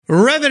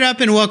Rev it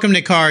up and welcome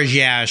to Cars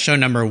Yeah, show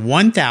number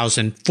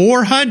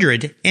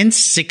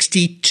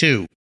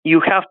 1462.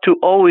 You have to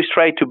always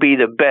try to be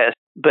the best,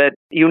 but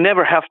you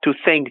never have to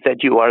think that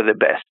you are the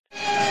best.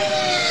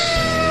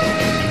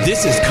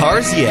 This is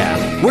Cars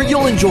Yeah, where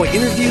you'll enjoy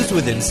interviews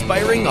with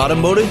inspiring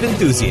automotive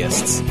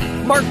enthusiasts.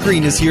 Mark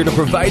Green is here to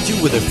provide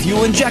you with a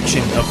fuel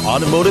injection of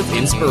automotive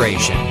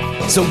inspiration.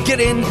 So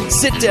get in,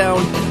 sit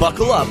down,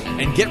 buckle up,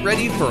 and get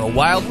ready for a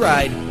wild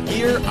ride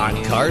here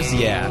on Cars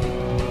Yeah.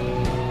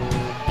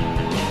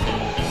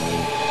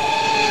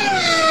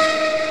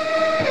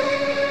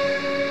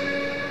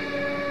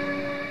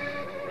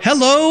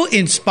 Hello,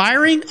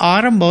 inspiring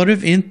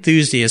automotive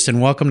enthusiasts,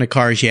 and welcome to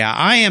Cars Yeah.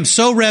 I am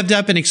so revved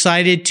up and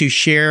excited to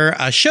share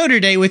a show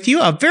today with you.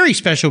 A very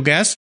special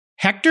guest,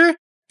 Hector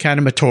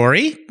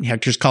Catamatori.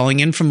 Hector's calling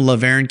in from La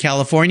Verne,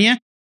 California.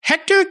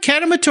 Hector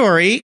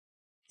Catamatori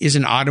is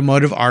an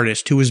automotive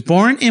artist who was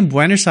born in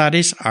Buenos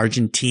Aires,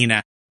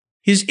 Argentina.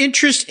 His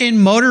interest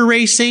in motor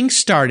racing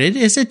started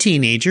as a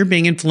teenager,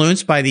 being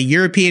influenced by the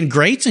European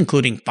greats,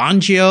 including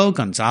Fangio,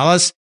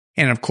 Gonzalez,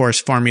 and of course,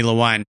 Formula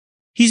One.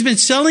 He's been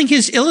selling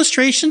his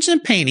illustrations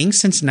and paintings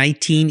since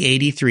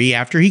 1983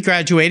 after he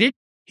graduated.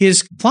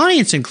 His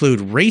clients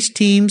include race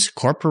teams,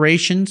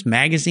 corporations,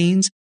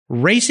 magazines,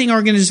 racing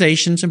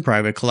organizations, and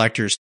private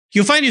collectors.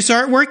 You'll find his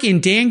artwork in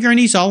Dan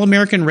Gurney's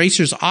All-American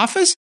Racers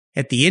office,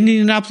 at the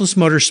Indianapolis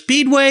Motor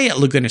Speedway, at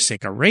Laguna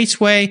Seca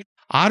Raceway,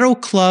 Auto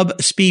Club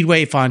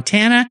Speedway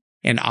Fontana,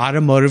 and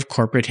automotive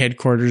corporate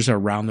headquarters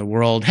around the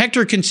world.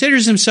 Hector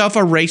considers himself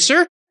a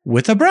racer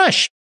with a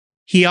brush.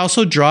 He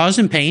also draws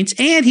and paints,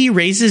 and he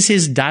raises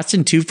his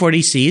Datsun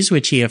 240Cs,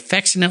 which he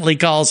affectionately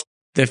calls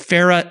the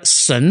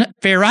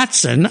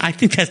Ferratzen. I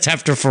think that's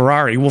after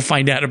Ferrari. We'll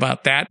find out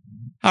about that.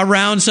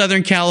 Around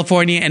Southern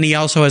California, and he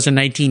also has a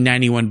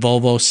 1991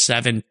 Volvo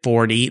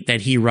 740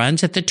 that he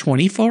runs at the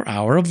 24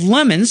 Hour of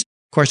Lemons.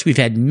 Of course, we've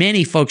had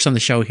many folks on the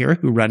show here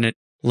who run at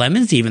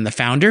Lemons, even the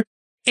founder,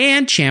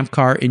 and Champ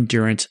Car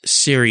Endurance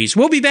Series.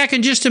 We'll be back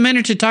in just a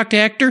minute to talk to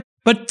Hector,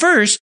 but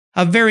first,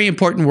 a very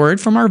important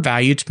word from our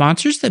valued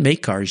sponsors that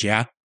make Cars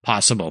Yeah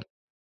possible.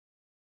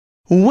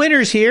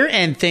 Winter's here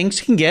and things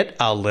can get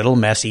a little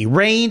messy.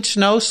 Rain,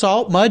 snow,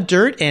 salt, mud,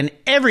 dirt, and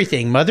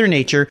everything Mother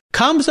Nature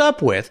comes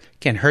up with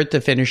can hurt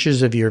the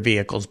finishes of your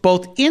vehicles,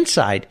 both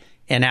inside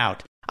and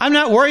out. I'm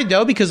not worried,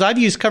 though, because I've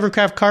used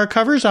Covercraft car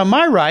covers on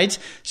my rides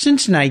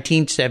since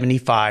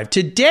 1975.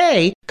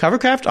 Today,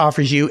 Covercraft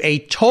offers you a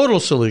total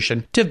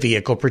solution to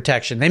vehicle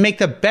protection. They make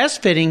the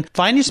best-fitting,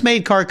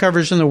 finest-made car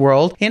covers in the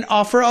world and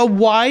offer a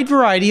wide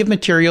variety of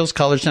materials,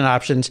 colors, and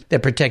options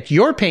that protect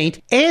your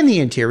paint and the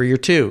interior,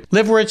 too.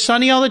 Live where it's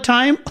sunny all the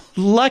time?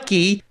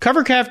 Lucky.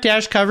 Covercraft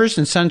dash covers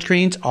and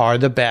sunscreens are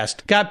the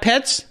best. Got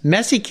pets,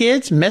 messy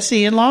kids,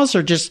 messy in-laws,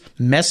 or just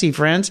messy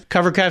friends?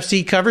 Covercraft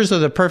seat covers are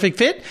the perfect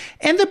fit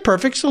and the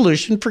perfect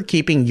solution for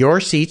keeping your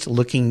seats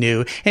looking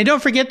new. And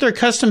don't forget their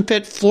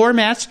custom-fit floor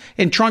mats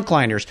and trunk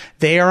liners.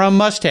 They are a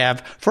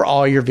must-have for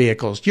all your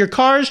vehicles. Your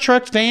cars,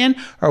 trucks,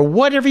 van, or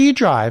whatever you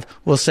drive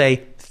will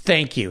say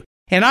thank you.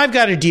 And I've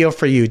got a deal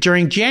for you.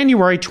 During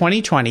January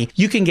 2020,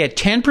 you can get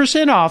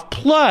 10% off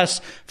plus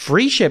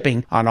free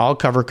shipping on all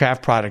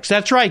Covercraft products.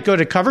 That's right. Go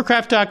to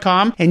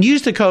covercraft.com and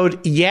use the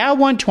code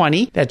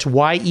YEAH120. That's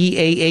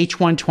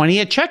YEAH120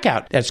 at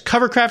checkout. That's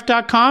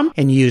covercraft.com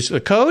and use the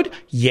code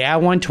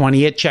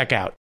YEAH120 at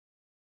checkout.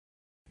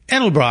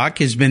 Edelbrock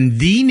has been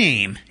the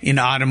name in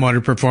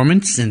automotive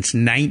performance since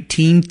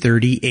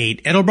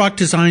 1938. Edelbrock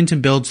designs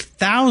and builds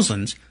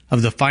thousands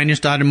of the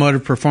finest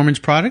automotive performance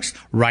products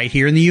right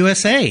here in the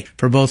USA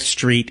for both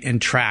street and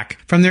track.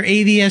 From their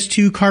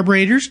AVS2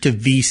 carburetors to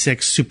V6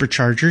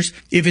 superchargers,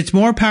 if it's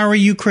more power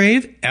you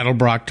crave,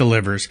 Edelbrock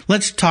delivers.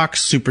 Let's talk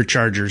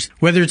superchargers.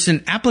 Whether it's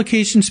an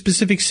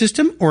application-specific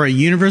system or a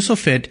universal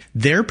fit,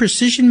 their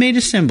precision-made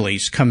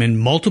assemblies come in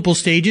multiple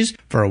stages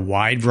for a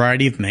wide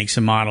variety of makes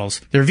and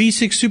models. Their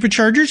V6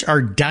 superchargers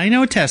are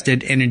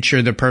dyno-tested and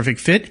ensure the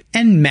perfect fit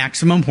and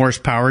maximum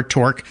horsepower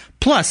torque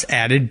plus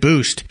added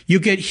boost.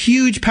 You'll get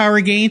huge power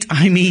gains.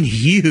 I mean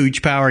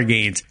huge power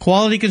gains.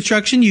 Quality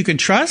construction you can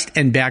trust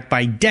and backed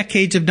by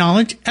decades of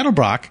knowledge,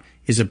 Edelbrock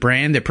is a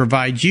brand that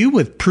provides you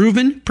with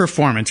proven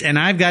performance. And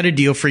I've got a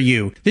deal for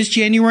you. This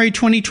January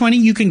 2020,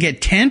 you can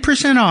get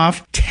 10%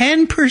 off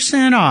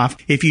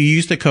if you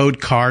use the code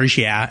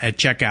CARSYEAH at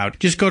checkout.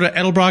 Just go to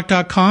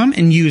edelbrock.com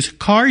and use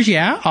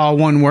CARSYEAH, all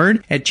one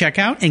word, at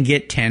checkout and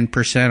get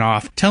 10%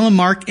 off. Tell them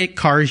Mark at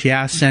Cars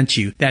Yeah sent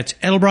you. That's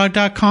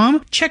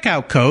edelbrock.com,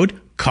 checkout code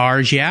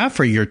CARSYEAH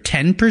for your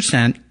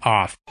 10%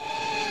 off.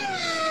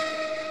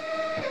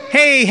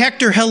 Hey,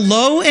 Hector,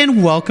 hello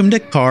and welcome to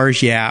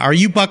Cars Yeah. Are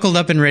you buckled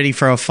up and ready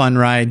for a fun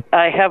ride?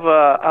 I have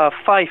a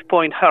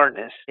 5-point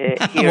harness here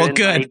well, in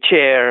good. my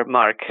chair,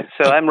 Mark.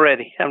 So I'm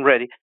ready.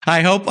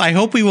 I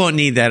hope we won't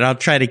need that. I'll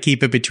try to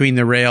keep it between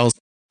the rails.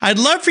 I'd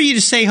love for you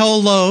to say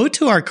hello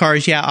to our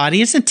Cars Yeah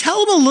audience and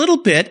tell them a little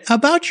bit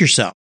about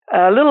yourself.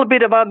 A little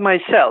bit about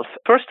myself.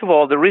 First of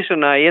all, the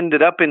reason I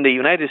ended up in the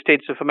United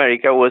States of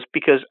America was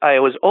because I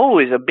was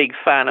always a big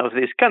fan of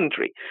this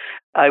country.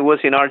 I was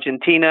in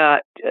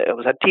Argentina. I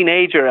was a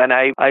teenager, and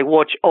I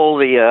watched all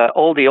the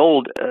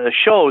old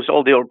shows,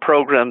 all the old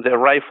programs, the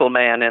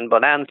Rifleman and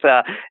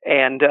Bonanza,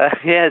 and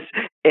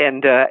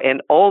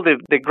and all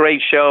the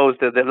great shows,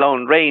 the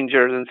Lone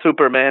Rangers and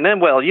Superman,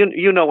 and well,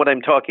 you know what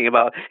I'm talking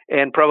about,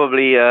 and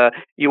probably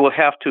you will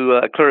have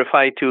to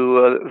clarify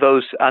to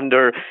those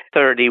under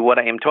 30 what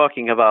I am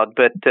talking about,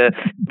 but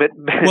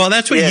well,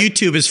 that's what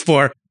YouTube is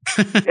for.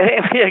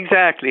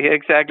 Exactly.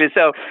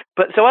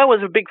 So I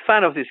was a big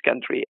fan of this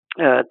country.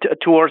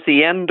 Towards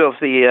the end of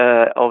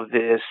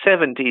the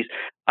 70s,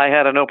 I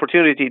had an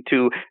opportunity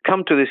to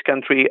come to this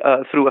country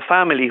through a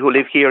family who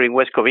live here in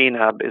West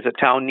Covina, is a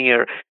town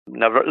near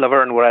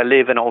Laverne where I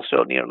live, and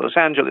also near Los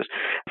Angeles.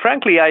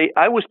 Frankly,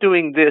 I was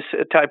doing this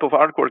type of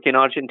artwork in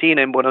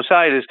Argentina, in Buenos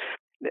Aires.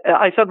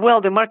 I thought,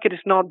 well, the market is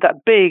not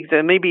that big,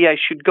 then maybe I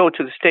should go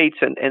to the States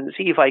and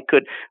see if I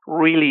could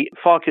really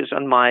focus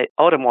on my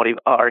automotive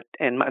art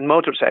and my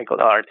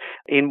motorcycle art.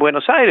 In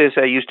Buenos Aires,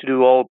 I used to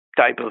do all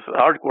type of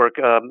artwork,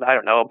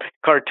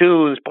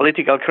 cartoons,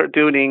 political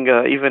cartooning,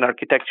 even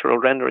architectural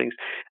renderings,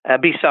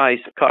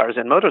 besides cars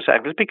and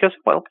motorcycles, because,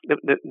 well,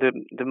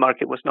 the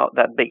market was not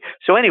that big.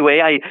 So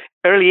anyway,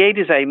 early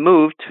 80s, I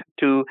moved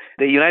to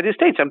the United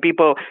States, and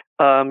people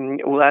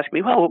will ask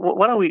me, well,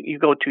 why don't you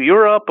go to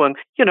Europe? And,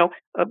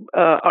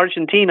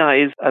 Argentina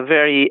is a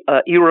very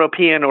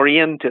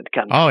European-oriented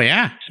country. Oh,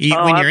 yeah.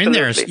 When you're in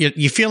there,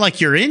 you feel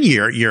like you're in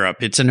Europe.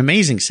 It's an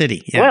amazing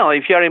city. Yeah. Well,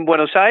 if you're in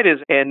Buenos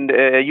Aires and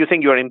you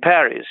think you're in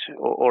Paris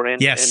or in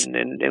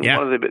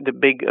one of the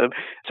big...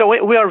 so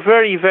we are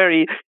very,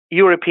 very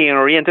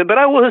European-oriented, but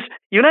I was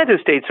United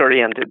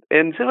States-oriented.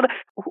 And so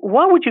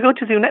why would you go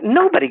to the United States?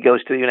 Nobody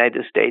goes to the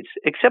United States,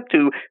 except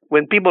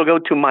when people go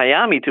to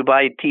Miami to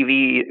buy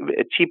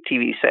cheap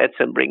TV sets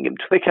and bring them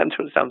to the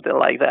country or something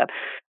like that.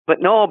 But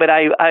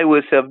I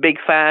was a big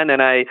fan,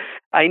 and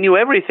I knew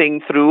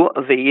everything through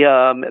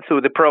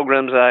the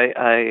programs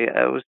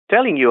I was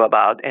telling you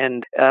about.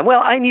 And,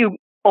 I knew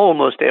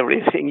almost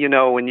everything,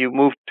 when you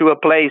move to a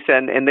place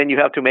and then you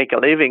have to make a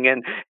living,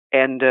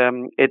 and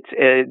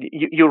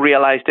you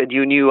realize that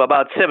you knew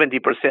about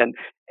 70%,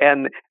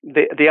 and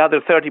the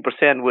other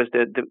 30% was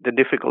the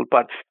difficult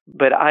part.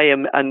 But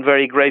I'm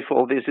very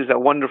grateful. This is a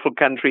wonderful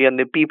country, and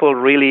the people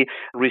really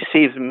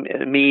received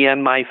me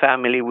and my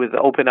family with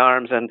open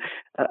arms. And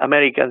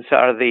Americans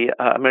are the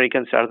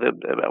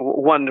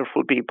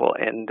wonderful people.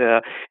 And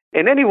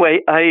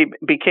anyway, I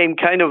became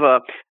kind of a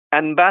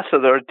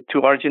ambassador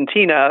to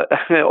Argentina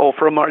or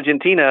from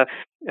Argentina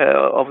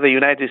of the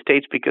United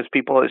States, because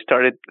people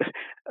started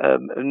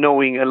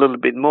knowing a little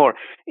bit more.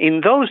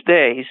 In those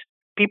days,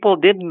 people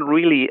didn't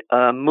really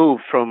move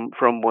from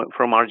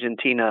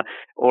Argentina,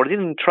 or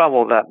didn't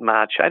travel that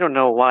much. I don't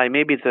know why.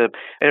 Maybe the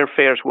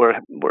airfares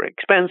were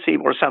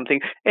expensive or something.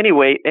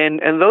 Anyway,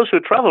 and those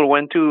who traveled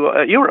went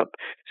to Europe.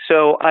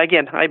 So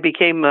again, I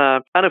became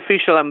an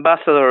official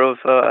ambassador of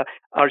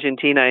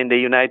Argentina in the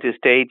United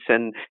States,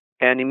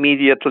 and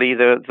immediately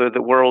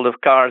the world of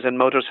cars and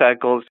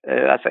motorcycles,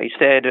 as I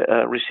said,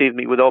 received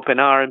me with open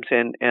arms,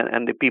 and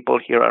the people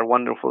here are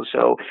wonderful.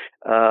 So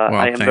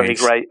I am very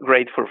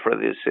grateful for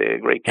this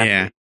great country.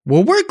 Yeah.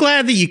 Well, we're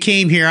glad that you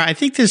came here. I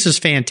think this is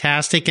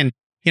fantastic. And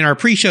in our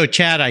pre-show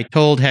chat, I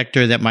told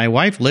Hector that my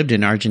wife lived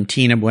in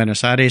Argentina,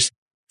 Buenos Aires,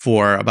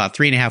 for about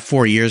 3.5,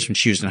 4 years when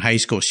she was in high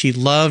school. She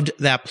loved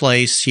that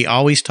place. She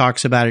always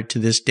talks about it to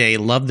this day.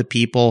 Loved the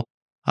people.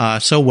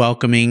 So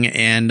welcoming,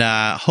 and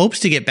hopes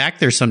to get back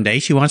there someday.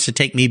 She wants to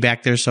take me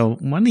back there, so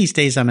one of these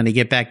days I'm going to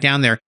get back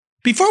down there.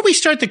 Before we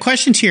start the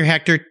questions here,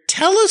 Hector,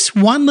 tell us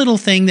one little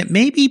thing that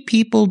maybe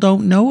people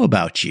don't know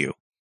about you.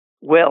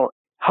 Well,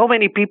 how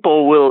many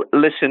people will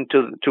listen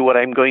to what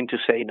I'm going to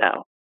say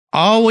now?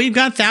 Oh, we've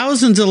got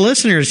thousands of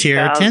listeners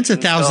here, tens of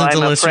thousands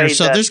of listeners.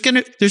 So there's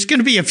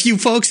gonna be a few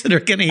folks that are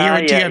gonna hear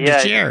what you have to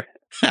share.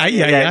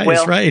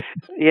 That's right.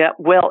 Yeah,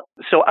 well,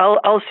 so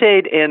I'll say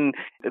it in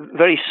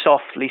very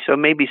softly, so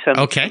maybe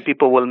some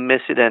people will miss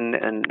it,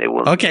 and they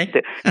will. Okay.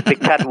 The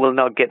cat will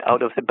not get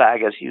out of the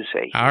bag, as you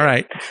say. All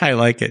right, I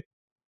like it.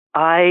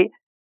 I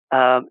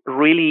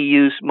really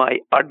use my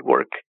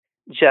artwork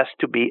just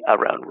to be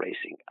around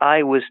racing.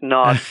 I was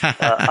not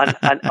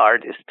an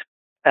artist.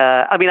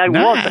 I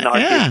was an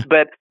artist,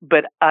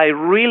 but I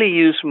really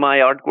use my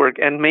artwork,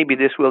 and maybe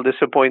this will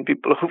disappoint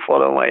people who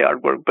follow my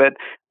artwork, but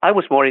I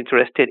was more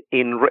interested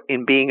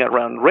in being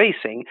around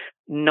racing,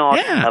 not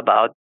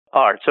about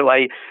art. So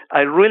I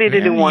really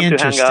didn't want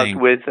to hang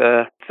out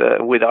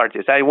with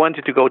artists. I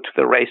wanted to go to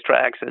the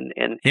racetracks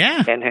and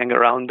hang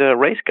around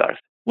race cars.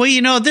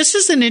 Well, this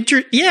is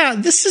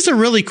this is a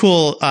really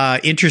cool,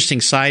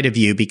 interesting side of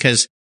you,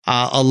 because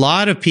a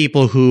lot of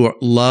people who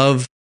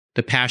love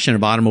the passion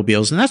of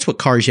automobiles, and that's what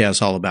Cars Yeah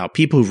is all about.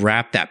 People who've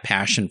wrapped that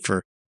passion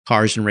for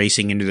cars and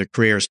racing into their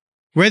careers.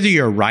 Whether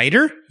you're a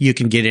writer, you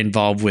can get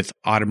involved with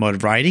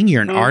automotive writing.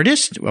 You're an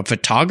artist, a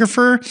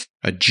photographer,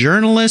 a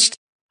journalist,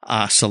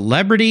 a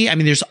celebrity.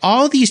 There's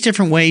all these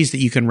different ways that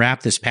you can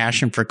wrap this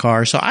passion for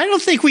cars. So I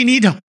don't think we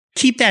need to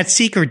keep that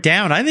secret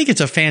down. I think it's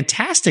a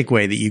fantastic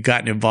way that you've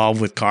gotten involved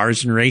with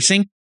cars and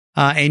racing.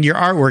 And your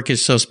artwork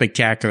is so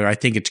spectacular. I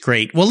think it's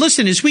great. Well,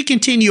 listen, as we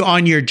continue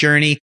on your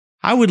journey,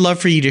 I would love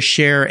for you to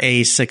share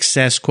a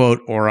success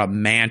quote or a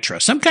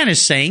mantra, some kind of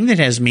saying that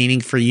has meaning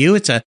for you.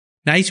 It's a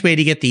nice way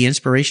to get the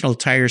inspirational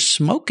tires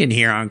smoking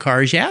here on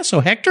Cars Yeah.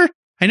 So, Hector,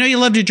 I know you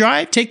love to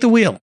drive. Take the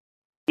wheel.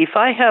 If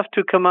I have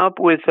to come up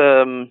with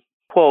a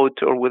quote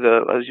or with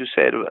as you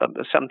said,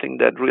 something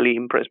that really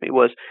impressed me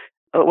was,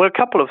 a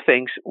couple of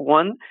things.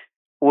 One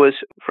was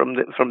from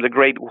the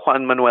great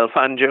Juan Manuel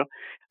Fangio.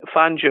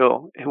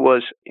 Fangio, who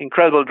was an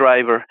incredible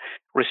driver,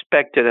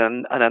 respected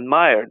and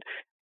admired.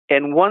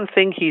 And one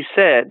thing he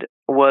said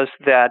was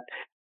that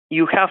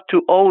you have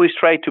to always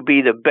try to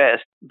be the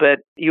best, but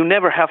you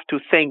never have to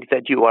think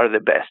that you are the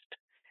best.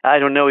 I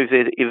don't know if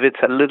it's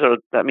a little,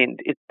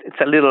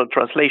 it's a little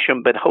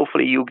translation, but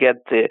hopefully you get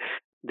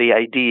the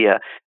idea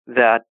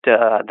that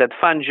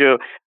Fangio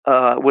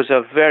was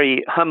a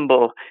very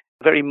humble,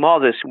 very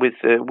modest with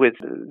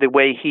the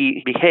way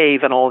he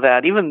behaved and all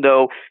that, even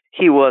though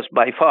he was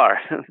by far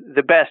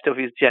the best of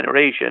his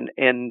generation,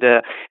 and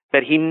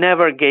that he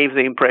never gave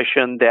the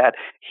impression that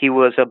he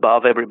was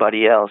above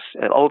everybody else,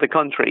 all the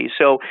contrary.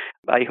 So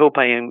I hope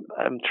I'm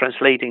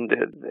translating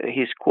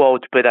his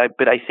quote, but I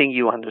think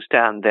you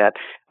understand that.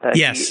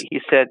 Yes.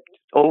 He said,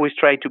 always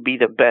try to be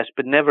the best,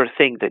 but never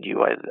think that you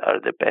are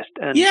the best.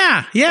 And,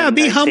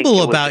 be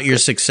humble about your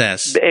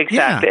success.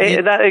 Exactly.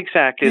 Yeah.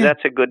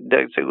 That's a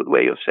good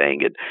way of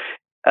saying it.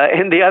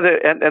 And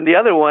the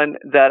other one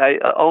that I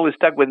always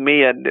stuck with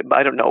me, and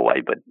I don't know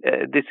why, but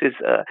this is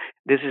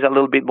a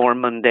little bit more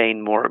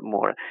mundane.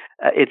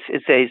 It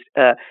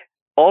says,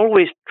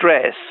 always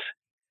dress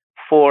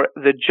for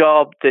the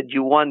job that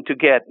you want to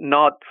get,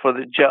 not for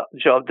the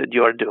job that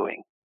you are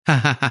doing.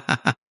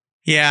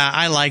 Yeah,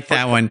 I like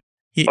that one.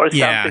 Or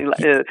something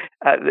like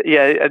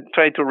I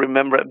try to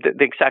remember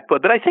the exact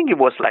quote, but I think it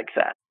was like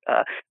that.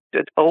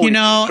 Always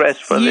dress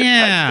for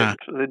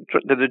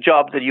the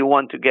job that you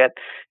want to get,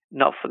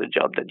 not for the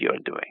job that you're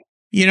doing.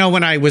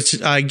 When I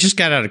just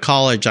got out of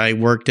college, I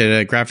worked at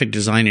a graphic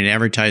design and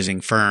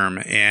advertising firm,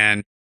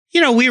 and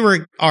we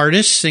were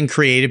artists and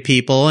creative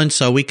people, and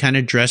so we kind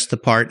of dressed the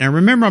part. And I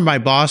remember my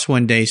boss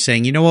one day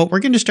saying, "You know what? We're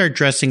going to start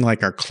dressing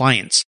like our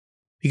clients,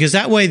 because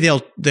that way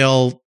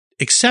they'll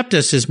accept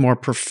us as more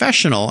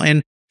professional."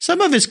 And some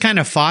of us kind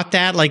of fought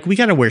that, like, we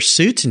got to wear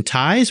suits and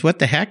ties, what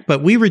the heck?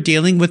 But we were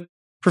dealing with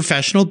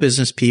professional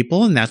business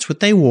people, and that's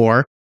what they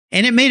wore.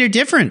 And it made a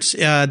difference.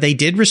 They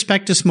did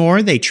respect us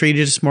more. They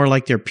treated us more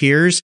like their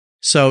peers.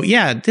 So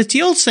yeah, that's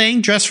the old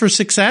saying, dress for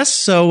success.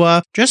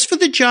 So dress for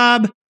the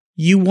job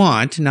you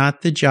want,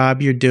 not the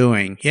job you're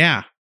doing.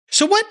 Yeah.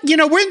 So what,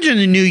 we're in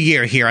a new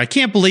year here. I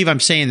can't believe I'm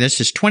saying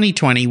this. It's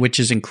 2020, which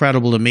is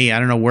incredible to me. I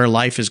don't know where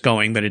life is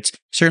going, but it's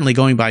certainly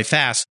going by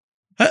fast.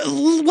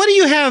 What do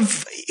you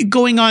have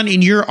going on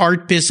in your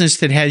art business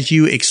that has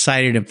you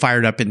excited and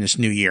fired up in this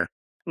new year?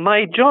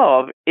 My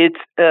job, it's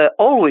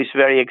always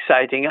very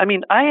exciting.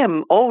 I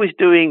am always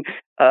doing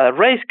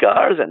race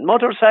cars and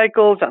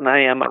motorcycles, and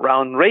I am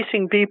around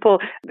racing people.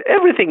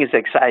 Everything is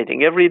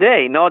exciting every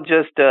day, not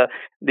just the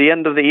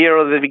end of the year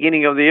or the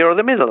beginning of the year or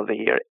the middle of the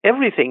year.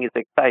 Everything is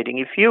exciting.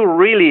 If you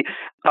really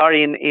are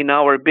in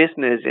our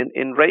business,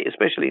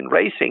 especially in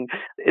racing,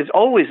 it's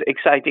always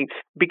exciting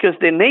because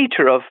the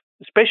nature of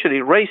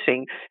especially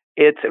racing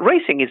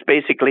is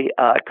basically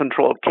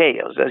controlled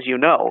chaos, as you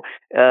know.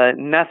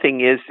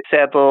 Nothing is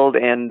settled,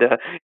 and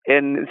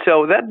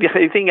so that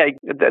I think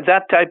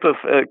that type of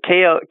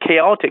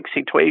chaotic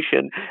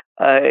situation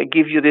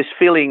gives you this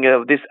feeling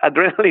of this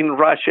adrenaline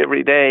rush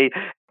every day.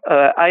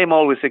 I am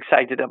always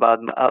excited about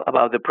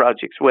the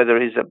projects, whether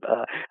it's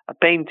a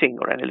painting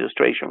or an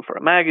illustration for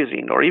a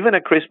magazine or even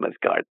a Christmas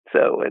card.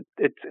 So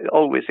it's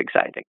always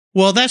exciting.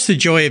 Well, that's the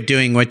joy of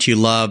doing what you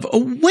love.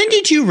 When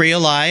did you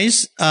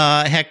realize,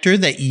 Hector,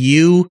 that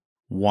you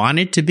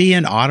wanted to be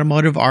an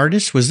automotive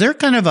artist? Was there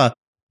kind of a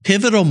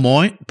pivotal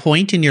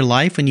point in your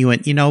life when you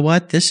went, you know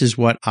what, this is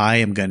what I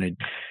am going to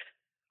do?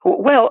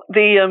 Well,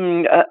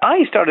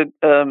 I started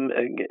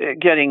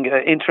getting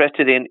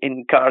interested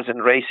in cars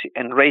and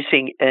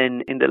racing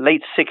in the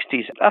late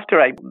 60s. After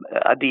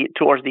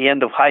towards the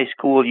end of high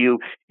school, you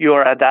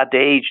are at that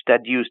age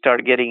that you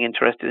start getting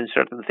interested in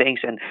certain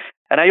things, and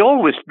I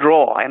always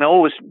draw, and I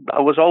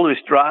was always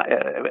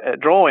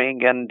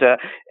drawing,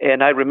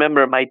 and I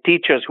remember my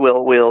teachers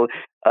will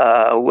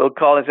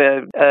call us,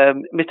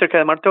 Mr.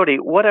 Calamartori,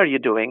 what are you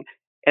doing?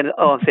 And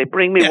say,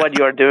 bring me what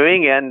you're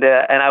doing, and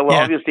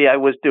obviously I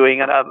was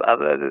doing a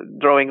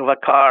drawing of a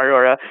car,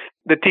 or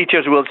the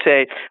teachers will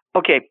say,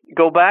 okay,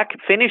 go back,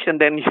 finish, and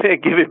then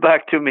give it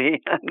back to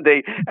me, and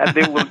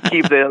they will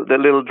keep the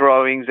little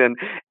drawings,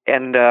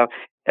 and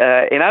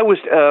I was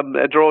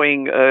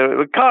drawing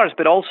cars,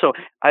 but also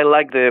I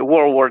like the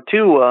World War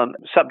II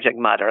subject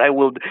matter. I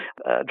will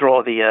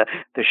draw the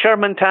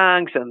Sherman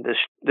tanks and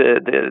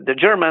the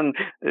German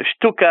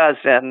Stukas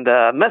and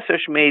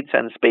Messerschmitts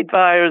and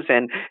Spitfires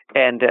and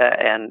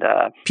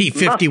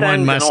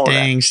P-51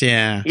 Mustangs,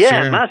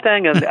 sure.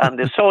 Mustang and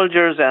the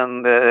soldiers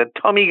and the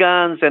Tommy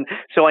guns, and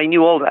so I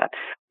knew all that.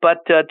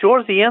 But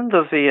towards the end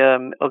of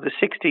the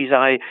 60s,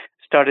 I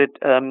started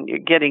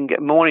getting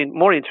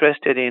more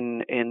interested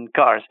in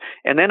cars.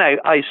 And then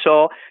I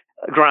saw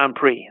Grand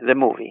Prix, the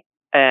movie.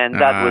 And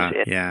that was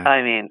it. Yeah.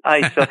 I mean,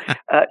 I saw,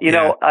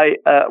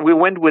 we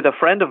went with a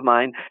friend of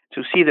mine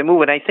to see the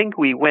movie, and I think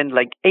we went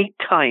like 8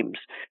 times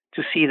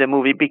to see the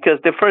movie, because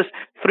the first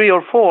 3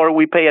 or 4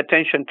 we pay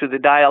attention to the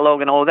dialogue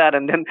and all that,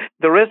 and then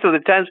the rest of the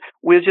times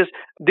we just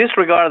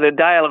disregard the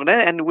dialogue,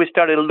 and we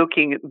started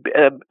looking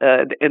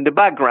in the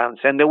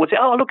backgrounds, and they would say,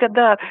 "Oh, look at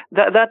that!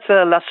 That's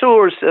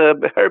Lassour's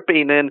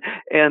hairpin,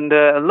 and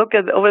look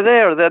at over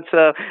there, that's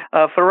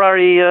a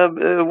Ferrari,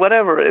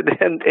 whatever."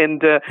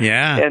 And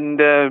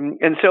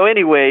so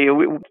anyway,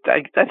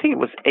 I think it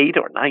was 8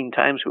 or 9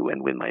 times we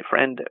went with my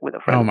friend, with a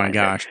friend. Oh my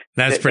gosh,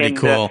 that's pretty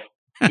cool.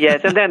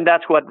 Yes, and then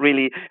that's what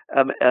really,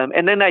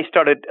 and then I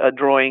started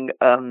drawing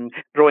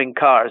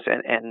cars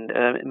and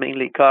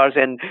mainly cars.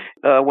 And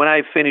when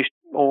I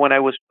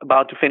was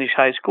about to finish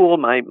high school,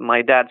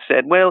 my dad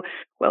said, "Well,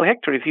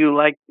 Hector, if you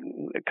like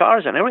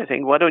cars and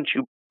everything, why don't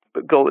you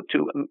go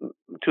to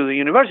the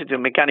University of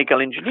Mechanical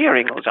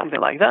Engineering or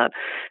something like that?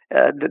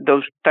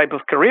 Those type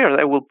of careers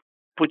that will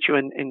put you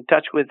in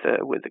touch with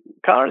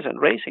cars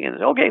and racing." And I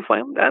said, "Okay,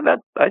 fine." And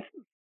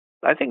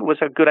I think it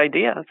was a good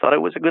idea. I thought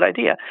it was a good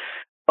idea.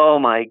 Oh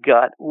my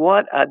God,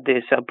 what a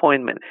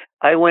disappointment.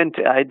 I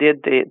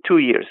did the 2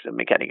 years of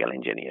mechanical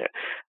engineer.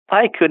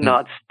 I could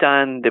not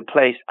stand the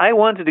place. I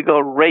wanted to go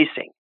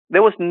racing.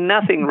 There was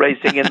nothing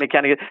racing in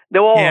mechanical.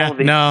 There were all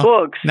these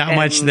books, not and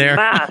much there.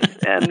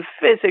 math and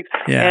physics.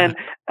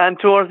 And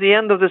towards the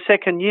end of the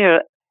second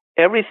year,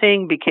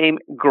 everything became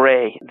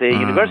gray. The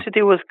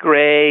university was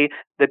gray.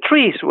 The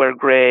trees were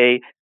gray.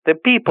 The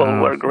people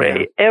were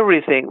gray.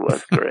 Everything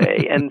was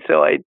gray. And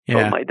so I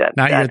told my dad,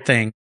 "Not your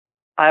thing.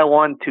 I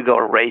want to go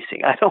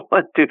racing. I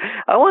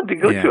want to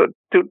go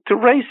to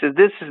races.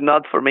 This is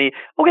not for me."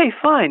 "Okay,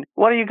 fine.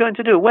 What are you going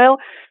to do?" "Well,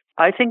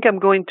 I think I'm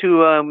going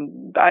to,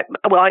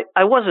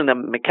 I wasn't a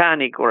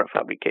mechanic or a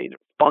fabricator,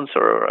 sponsor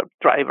or a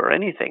driver or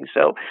anything.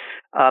 So,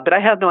 but I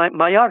had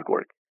my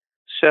artwork.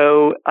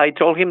 So I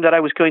told him that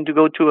I was going to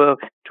go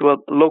to a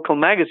local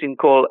magazine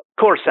called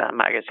Corsa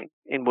magazine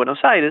in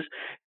Buenos Aires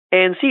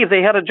and see if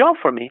they had a job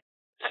for me.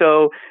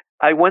 So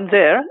I went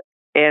there.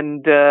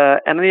 And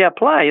they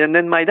applied, and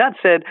then my dad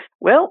said,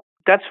 "Well,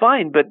 that's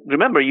fine, but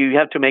remember, you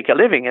have to make a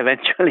living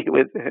eventually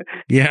with." I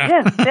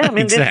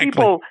mean, exactly. These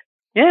people,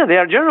 they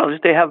are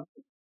journalists.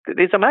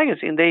 It's a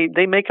magazine.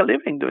 They make a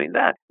living doing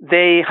that.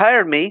 They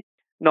hired me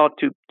not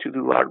to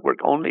do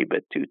artwork only,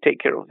 but to take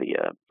care of the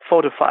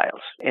photo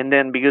files. And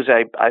then because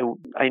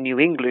I knew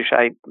English,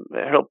 I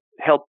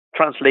helped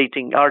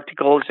translating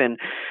articles, and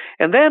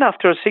then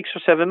after 6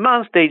 or 7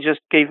 months, they just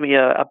gave me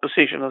a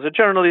position as a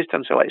journalist,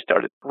 and so I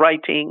started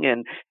writing,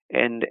 and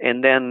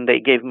then they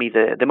gave me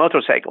the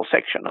motorcycle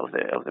section of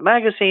the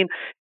magazine,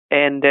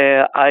 and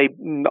I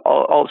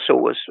also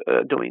was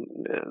doing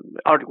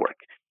artwork.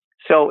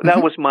 So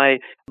that was my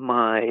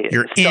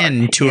You're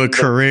into a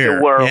career,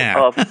 the world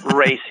of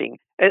racing.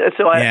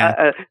 So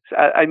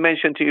I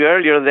mentioned to you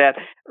earlier that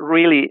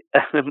really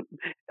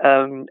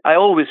I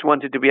always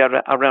wanted to be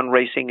around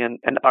racing, and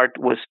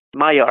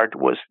my art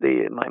was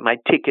my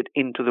ticket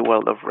into the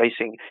world of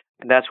racing,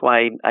 and that's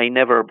why I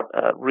never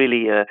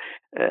really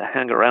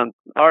hung around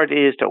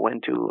artists or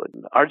went to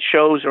art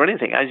shows or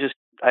anything.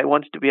 I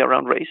wanted to be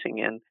around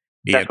racing, and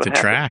be that's at what the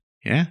happened. track.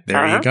 Yeah,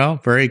 there you go.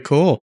 Very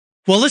cool.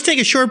 Well, let's take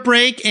a short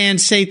break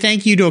and say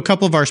thank you to a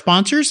couple of our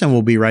sponsors, and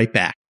we'll be right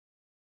back.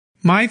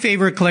 My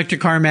favorite collector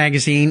car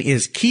magazine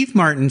is Keith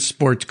Martin's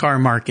Sports Car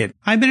Market.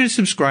 I've been a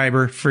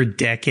subscriber for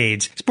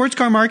decades. Sports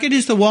Car Market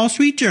is the Wall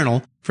Street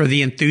Journal for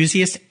the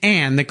enthusiast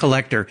and the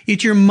collector.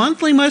 It's your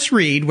monthly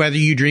must-read whether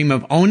you dream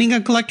of owning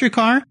a collector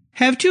car,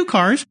 have 2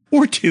 cars,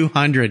 or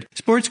 200.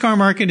 Sports Car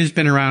Market has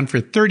been around for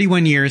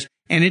 31 years,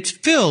 and it's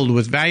filled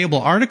with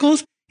valuable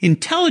articles,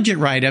 intelligent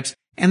write-ups,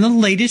 and the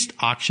latest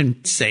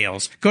auction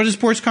sales. Go to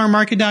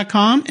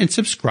sportscarmarket.com and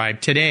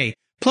subscribe today.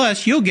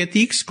 Plus, you'll get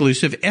the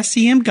exclusive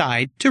SCM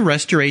guide to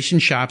restoration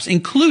shops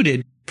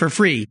included for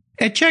free.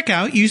 At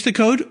checkout, use the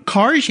code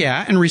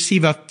CARSYEAH and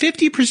receive a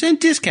 50%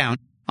 discount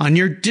on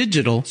your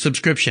digital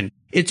subscription.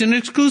 It's an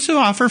exclusive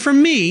offer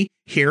from me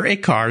here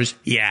at Cars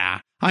Yeah.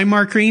 I'm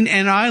Mark Green,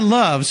 and I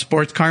love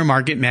Sports Car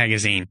Market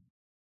magazine.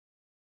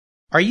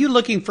 Are you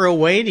looking for a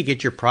way to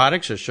get your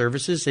products or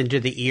services into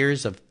the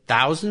ears of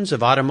thousands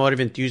of automotive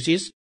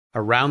enthusiasts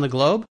around the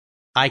globe?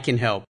 I can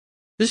help.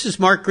 This is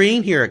Mark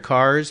Green here at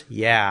Cars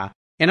Yeah,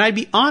 and I'd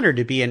be honored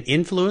to be an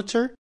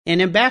influencer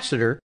and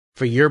ambassador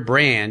for your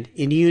brand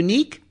in a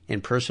unique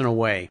and personal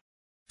way.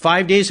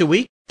 5 days a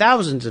week,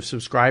 thousands of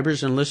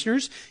subscribers and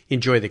listeners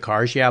enjoy the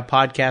Cars Yeah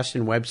podcast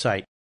and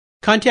website.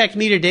 Contact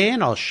me today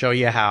and I'll show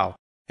you how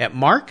at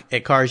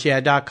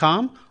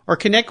mark@carsyeah.com or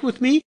connect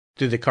with me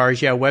through the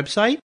Cars Yeah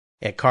website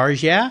at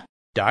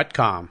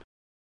carsyeah.com.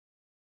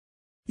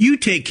 You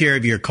take care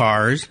of your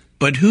cars,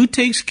 But who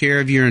takes care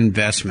of your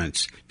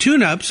investments?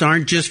 Tune-ups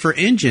aren't just for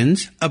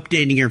engines.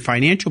 Updating your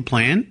financial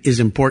plan is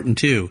important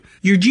too.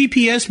 Your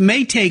GPS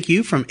may take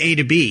you from A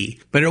to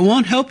B, but it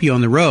won't help you on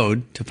the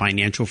road to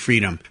financial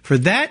freedom. For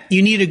that,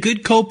 you need a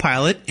good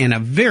co-pilot and a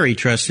very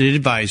trusted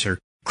advisor.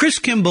 Chris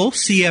Kimball,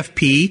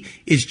 CFP,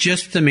 is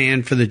just the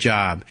man for the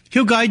job.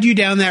 He'll guide you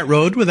down that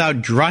road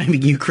without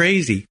driving you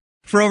crazy.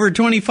 For over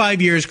 25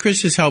 years,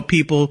 Chris has helped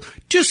people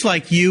just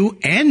like you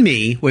and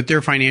me with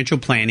their financial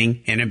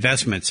planning and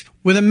investments.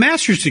 With a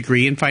master's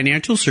degree in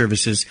financial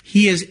services,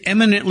 he is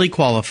eminently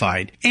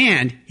qualified,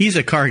 and he's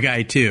a car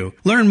guy too.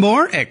 Learn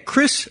more at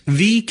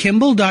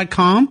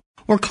chrisvkimball.com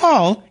or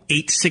call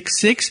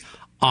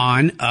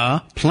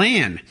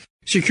 866-ON-A-PLAN.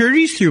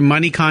 Securities through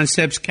Money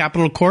Concepts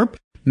Capital Corp.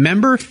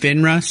 Member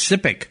FINRA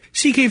SIPC.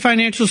 CK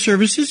Financial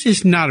Services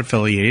is not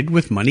affiliated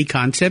with Money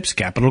Concepts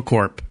Capital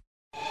Corp.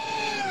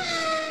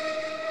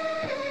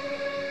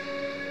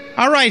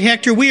 All right,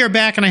 Hector, we are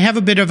back, and I have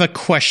a bit of a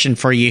question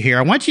for you here.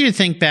 I want you to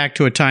think back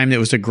to a time that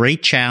was a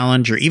great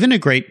challenge or even a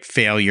great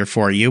failure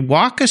for you.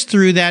 Walk us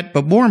through that,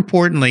 but more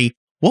importantly,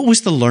 what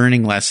was the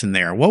learning lesson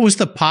there? What was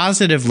the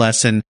positive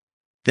lesson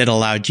that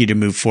allowed you to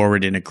move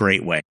forward in a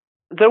great way?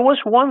 There was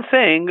one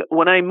thing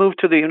when I moved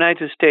to the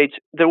United States,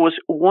 there was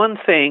one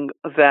thing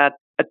that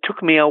it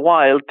took me a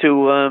while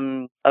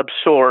to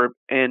absorb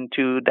and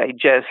to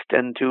digest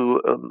and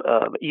to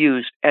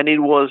use, and it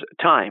was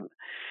time.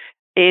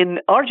 In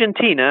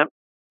Argentina,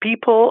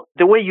 people,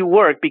 the way you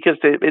work, because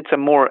it's a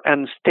more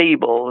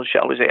unstable,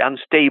 shall we say,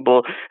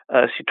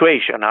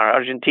 situation.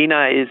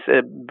 Argentina is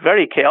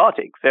very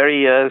chaotic,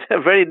 very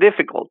very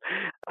difficult.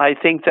 I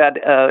think that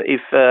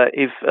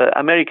if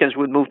Americans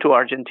would move to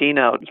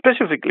Argentina,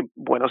 specifically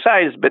Buenos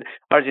Aires, but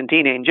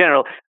Argentina in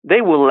general,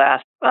 they will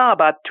last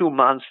about 2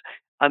 months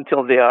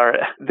until they are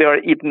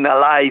eaten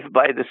alive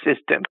by the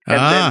system,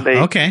 and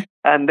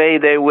then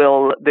they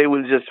will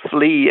just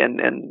flee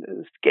and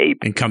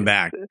escape and come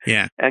back,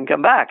 and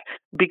come back.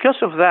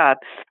 Because of that,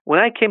 when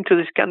I came to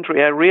this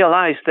country, I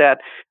realized that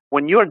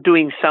when you're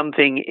doing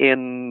something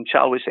in,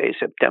 shall we say,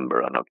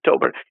 September and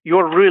October,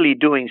 you're really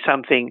doing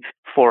something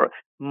for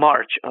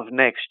March of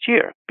next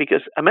year,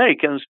 because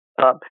Americans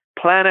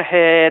plan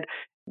ahead.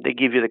 They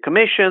give you the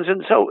commissions.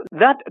 And so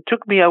that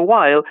took me a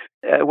while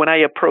when I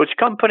approached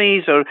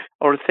companies or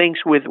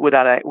things with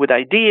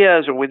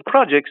ideas or with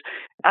projects.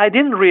 I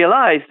didn't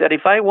realize that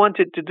if I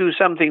wanted to do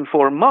something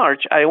for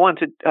March, I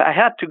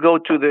had to go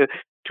to the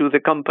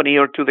company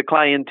or to the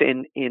client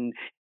in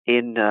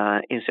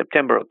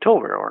September,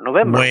 October, or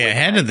November. Way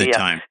ahead of the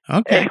time.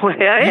 Okay.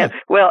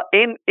 Well,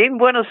 in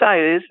Buenos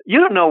Aires, you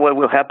don't know what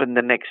will happen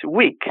the next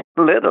week,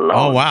 let alone.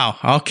 Oh, wow.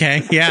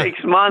 Okay. Yeah.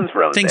 6 months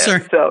from things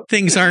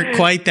aren't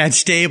quite that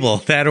stable,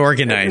 that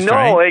organized, no,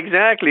 right? No,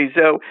 exactly.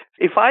 So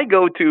if I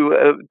go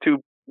to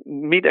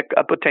meet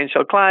a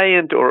potential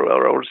client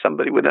or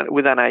somebody with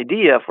an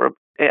idea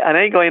and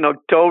I go in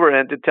October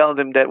and to tell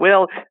them that,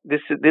 well,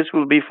 this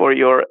will be for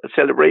your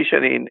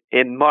celebration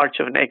in March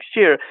of next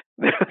year,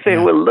 they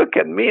will look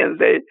at me and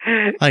say,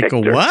 like,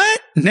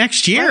 what?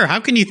 Next year? How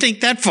can you think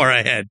that far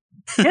ahead?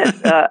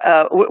 Yes,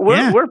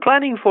 we're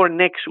planning for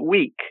next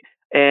week.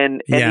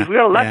 And if we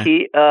are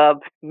lucky,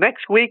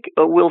 next week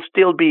will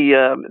still be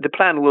the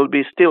plan will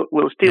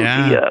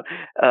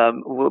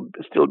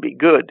still be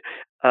good.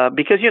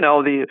 Because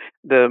the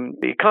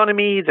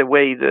economy, the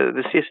way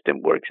the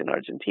system works in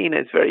Argentina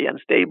is very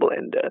unstable,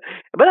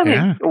 but I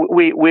mean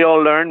we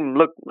all learn.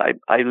 Look,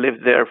 I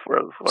lived there for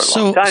a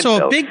long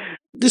time.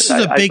 This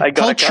is a big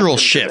cultural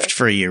shift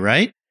for you,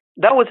 right?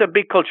 That was a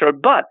big cultural,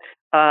 but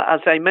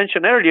as I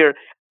mentioned earlier,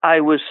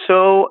 I was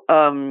so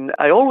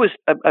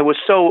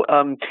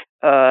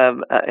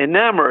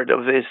enamored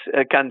of this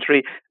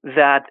country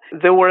that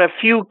there were a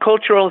few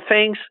cultural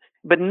things,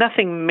 but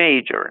nothing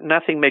major,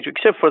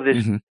 except for this.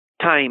 Mm-hmm.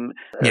 Time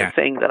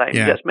thing that I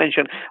just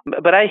mentioned,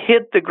 but I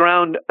hit the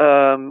ground.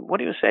 What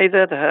do you say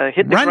that?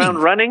 Hit the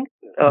ground running,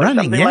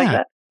 something like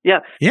that. Yeah.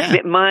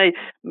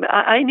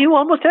 I knew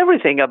almost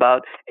everything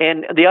about,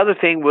 and the other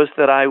thing was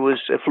that I was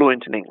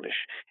fluent in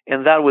English,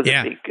 and that was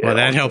a big. Well,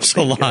 that helps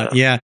a lot.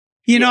 I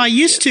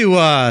used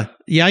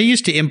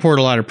to import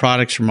a lot of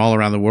products from all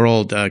around the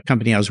world. A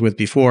company I was with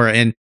before,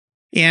 and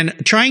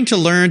trying to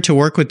learn to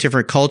work with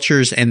different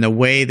cultures and the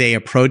way they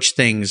approach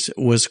things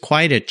was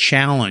quite a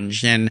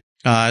challenge. And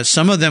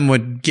some of them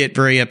would get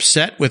very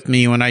upset with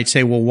me when I'd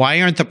say, well,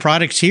 why aren't the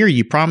products here?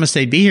 You promised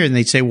they'd be here. And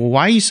they'd say, well,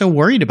 why are you so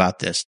worried about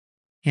this?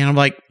 And I'm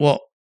like, well,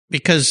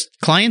 because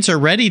clients are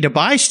ready to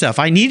buy stuff.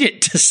 I need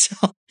it to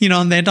sell,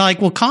 and they're like,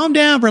 well, calm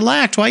down,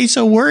 relax. Why are you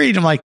so worried?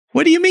 I'm like,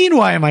 what do you mean?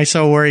 Why am I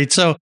so worried?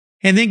 And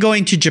then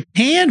going to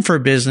Japan for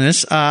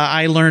business,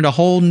 I learned a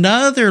whole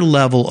nother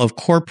level of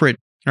corporate,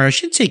 or I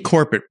should say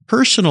corporate,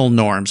 personal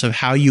norms of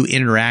how you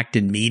interact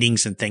in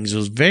meetings and things. It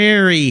was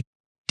very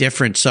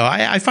different. So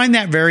I find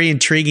that very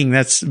intriguing.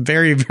 That's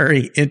very,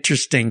 very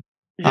interesting.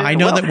 I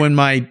know that when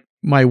my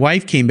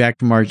wife came back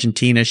from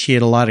Argentina, she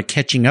had a lot of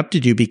catching up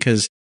to do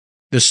because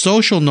the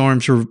social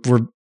norms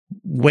were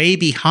way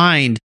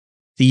behind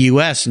the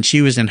U.S. and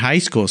she was in high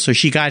school. So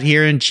she got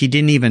here and she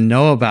didn't even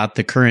know about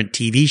the current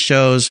TV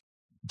shows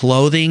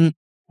clothing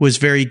was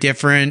very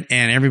different,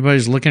 and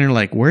everybody's looking at her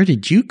like, where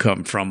did you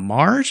come from,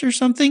 Mars or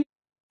something?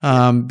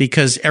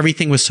 Because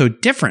everything was so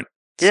different.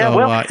 Yeah, so,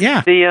 well,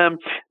 yeah. The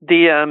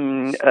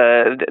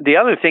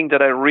other thing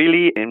that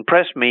really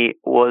impressed me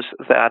was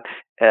that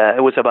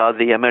it was about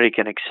the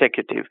American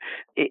executive.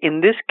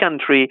 In this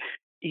country,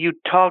 you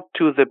talk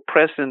to the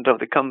president of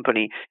the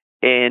company,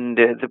 and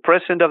the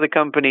president of the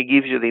company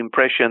gives you the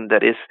impression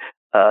that is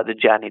the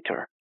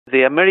janitor.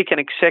 The American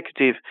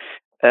executive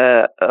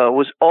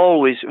was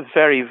always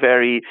very,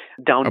 very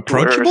down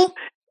approachable? to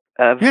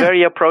earth,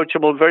 very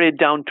approachable, very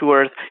down to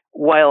earth.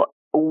 While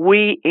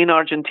we in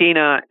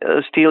Argentina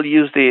still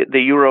use the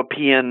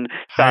European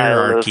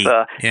hierarchy.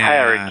 style of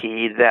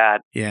hierarchy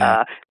that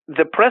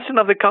the president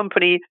of the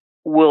company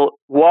will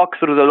walk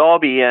through the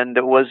lobby and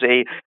there was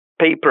a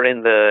paper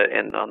on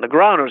the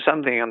ground or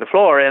something on the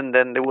floor, and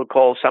then they will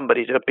call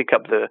somebody to pick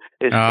up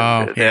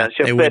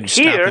they wouldn't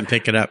stop and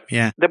pick it up.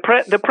 Yeah, the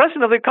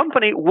president of the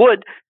company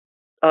would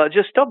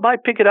just stop by,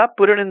 pick it up,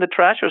 put it in the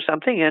trash or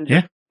something, and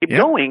just keep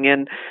going.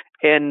 And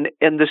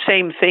the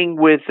same thing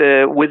with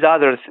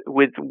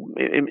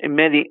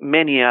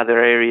many other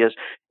areas.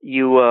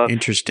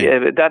 Interesting.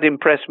 That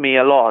impressed me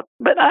a lot.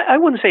 But I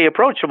wouldn't say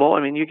approachable.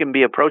 I mean, you can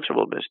be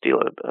approachable, but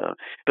still,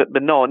 but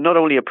no, not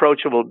only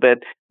approachable, but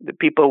the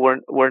people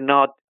were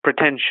not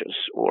pretentious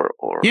or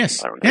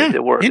yes, I don't know if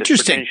the word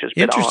interesting. Is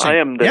pretentious.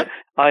 But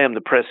I am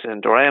the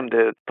president, or I am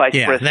the vice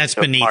president that's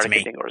of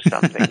marketing or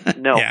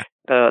something. No,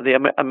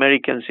 the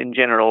Americans in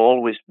general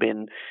always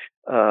been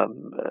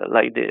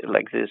like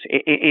this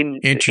in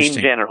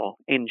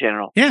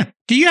general. Yeah.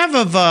 Do you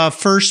have a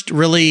first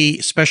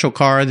really special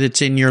car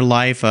that's in your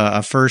life?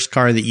 A first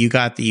car that you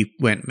got that you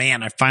went,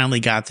 man, I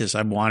finally got this.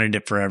 I've wanted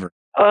it forever.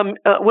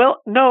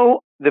 Well, no.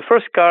 The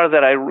first car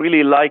that I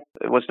really liked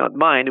was not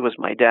mine. It was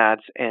my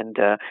dad's, and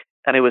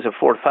it was a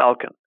Ford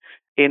Falcon.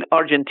 In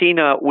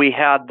Argentina, we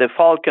had the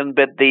Falcon,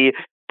 but the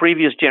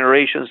previous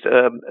generations,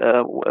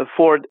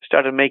 Ford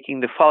started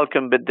making the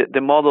Falcon, but the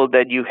model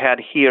that you had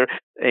here,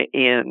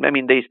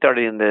 they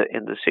started in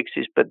the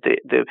 60s, but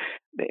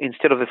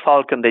instead of the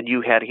Falcon that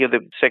you had here,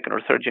 the second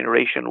or third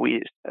generation,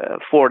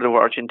 Ford of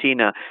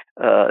Argentina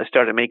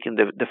started making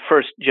the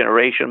first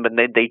generation, but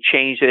they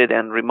changed it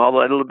and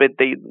remodeled it a little bit.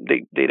 They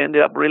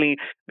ended up really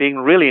being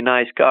really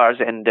nice cars,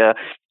 and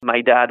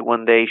my dad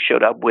one day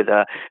showed up with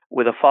a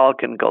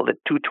Falcon called the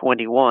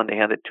 221. They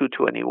had the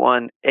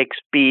 221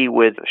 XP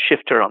with a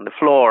shifter on the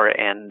floor,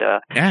 and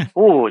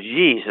oh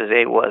Jesus,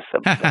 it was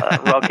a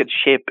rocket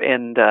ship,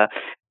 and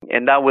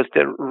that was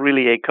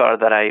really a car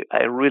that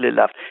I really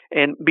loved.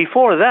 And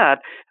before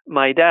that,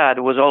 my dad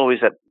was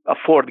always a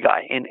Ford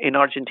guy. In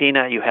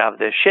Argentina, you have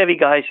the Chevy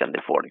guys and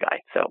the Ford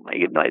guy. So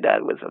my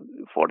dad was a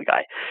Ford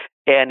guy,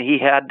 and he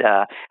had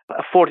a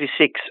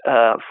 46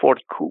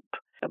 Ford Coupe,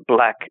 a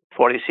black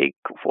 46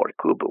 Ford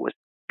Coupe. It was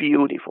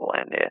beautiful,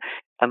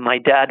 and my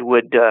dad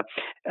would took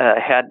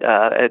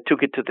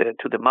it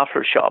to the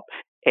muffler shop,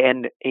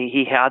 and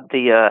he had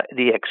the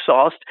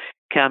exhaust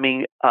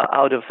coming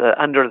out of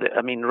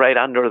right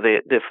under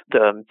the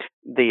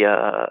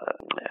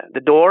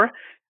door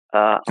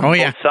on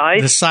both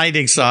sides. The side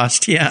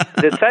exhaust,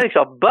 the side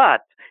exhaust.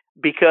 But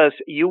because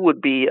you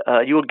would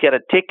get a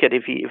ticket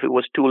if it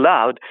was too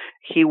loud,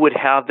 he would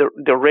have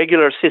the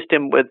regular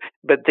system but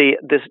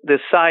the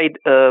side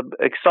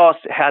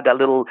exhaust had a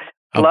little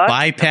plug. A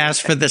bypass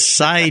for the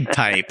side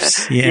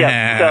types.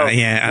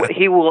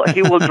 He will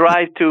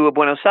drive to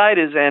Buenos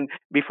Aires, and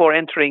before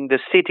entering the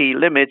city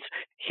limits,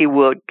 he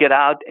will get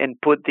out and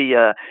put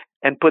the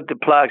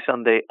plugs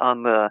on the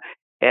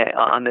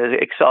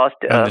exhaust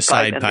on the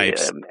side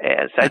pipes,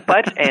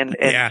 and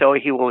so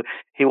he will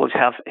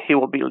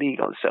be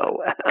legal.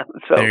 So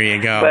there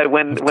you go. But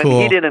when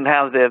he didn't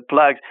have the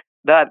plugs,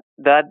 that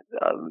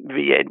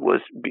V8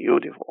 was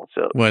beautiful.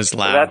 So was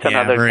loud. So that's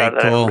another very car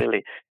cool.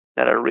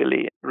 that I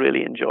really,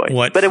 really enjoyed.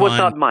 But it was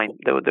not mine.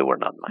 They were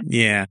not mine.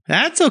 Yeah,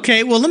 that's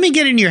okay. Well, let me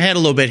get in your head a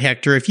little bit,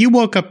 Hector. If you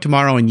woke up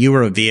tomorrow and you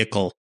were a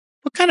vehicle,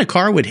 what kind of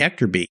car would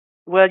Hector be?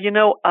 Well,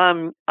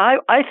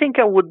 I think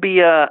I would be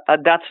a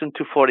Datsun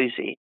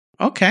 240Z.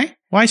 Okay.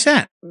 Why is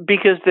that?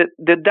 Because the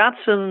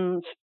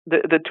Datsun's,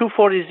 the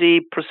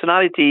 240Z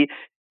personality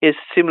is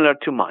similar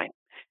to mine.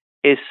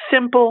 It's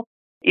simple,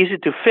 easy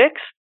to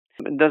fix,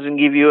 it doesn't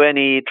give you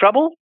any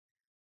trouble,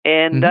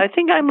 and I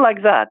think I'm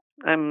like that.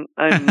 I'm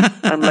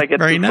like a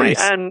very nice,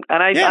 and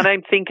I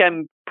think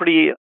I'm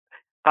pretty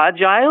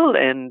agile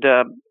and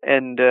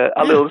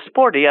a little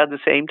sporty at the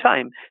same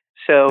time.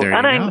 So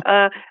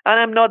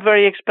I'm not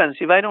very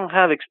expensive. I don't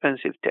have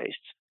expensive tastes.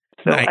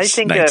 So I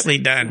think nicely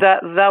done.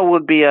 That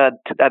would be a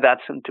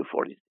Datsun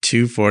 240.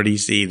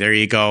 240Z. There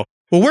you go.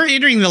 Well, we're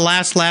entering the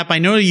last lap. I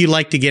know you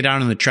like to get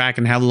out on the track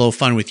and have a little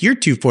fun with your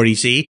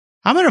 240Z.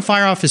 I'm going to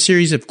fire off a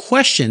series of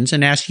questions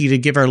and ask you to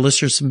give our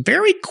listeners some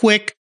very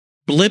quick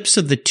blips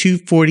of the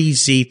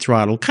 240Z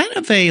throttle, kind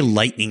of a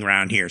lightning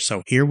round here.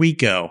 So here we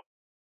go.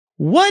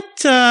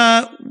 What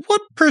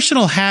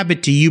personal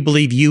habit do you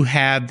believe you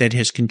have that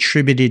has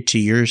contributed to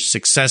your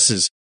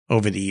successes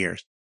over the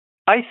years?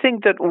 I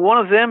think that one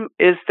of them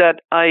is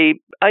that I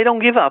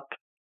don't give up.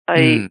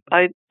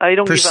 I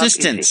don't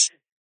persistence, give up easy.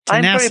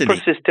 tenacity. I'm very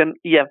persistent.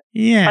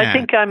 Yeah. I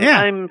think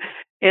I'm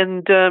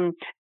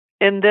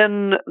and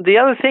then the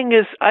other thing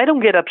is I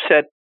don't get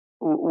upset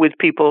with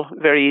people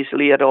very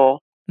easily at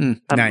all.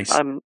 Nice.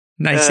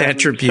 Nice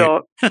attribute.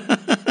 So,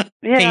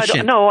 yeah,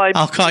 patient.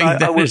 I'll call you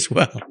that as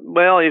well.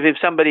 Well, if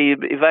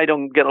I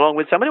don't get along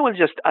with somebody,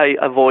 I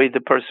avoid the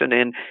person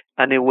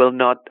and it will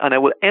not, and I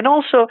will. And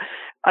also,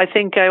 I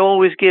think I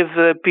always give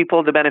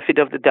people the benefit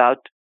of the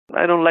doubt.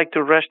 I don't like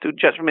to rush to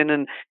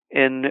judgment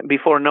and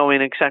before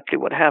knowing exactly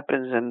what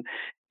happens.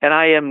 And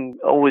I am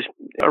always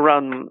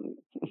around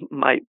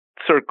my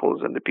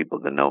circles and the people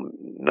that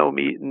know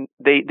me.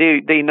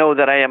 They know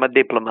that I am a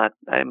diplomat.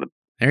 I am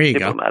a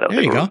diplomat.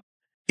 There you go.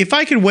 If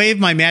I could wave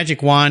my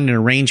magic wand and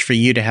arrange for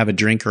you to have a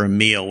drink or a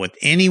meal with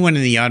anyone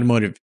in the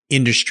automotive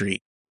industry,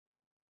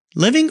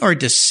 living or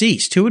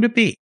deceased, who would it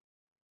be?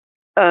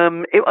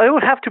 It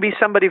would have to be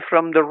somebody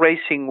from the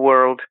racing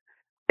world.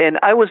 And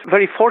I was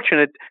very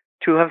fortunate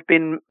to have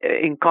been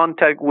in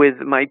contact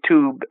with my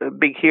two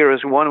big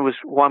heroes. One was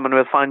Juan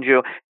Manuel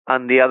Fangio,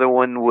 and the other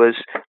one was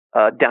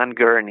Dan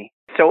Gurney.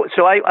 So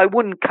I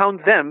wouldn't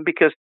count them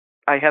because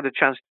I had a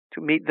chance to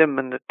meet them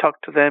and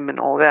talk to them and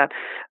all that.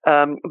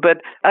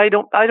 But I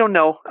don't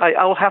know.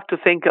 I'll have to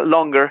think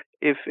longer.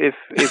 If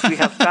we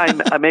have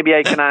time, maybe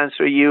I can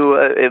answer you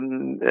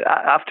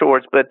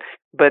afterwards.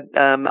 But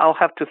I'll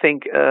have to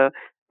think a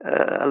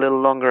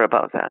little longer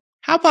about that.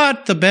 How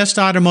about the best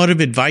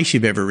automotive advice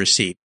you've ever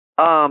received?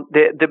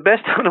 The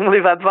best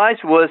automotive advice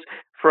was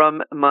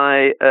from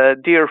my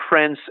dear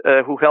friends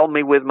who helped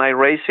me with my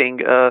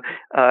racing.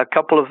 A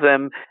couple of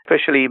them,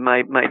 especially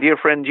my dear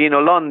friend Gino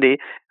Londi,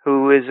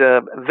 who is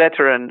a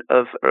veteran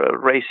of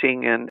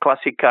racing and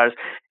classic cars.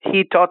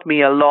 He taught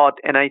me a lot,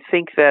 and I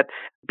think that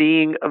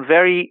being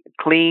very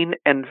clean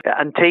and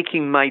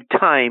taking my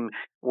time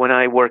when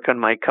I work on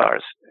my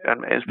cars,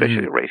 and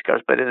especially race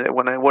cars, but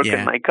when I work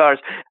on my cars,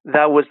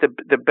 that was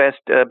the best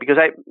because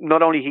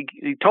not only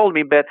he told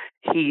me, but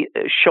he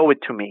showed it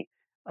to me.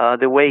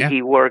 The way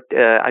he worked,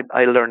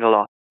 I learned a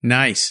lot.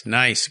 Nice.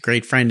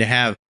 Great friend to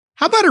have.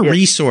 How about a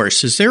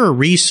resource? Is there a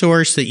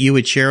resource that you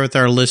would share with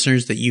our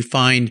listeners that you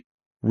find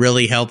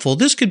really helpful?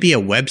 This could be a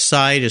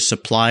website, a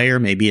supplier,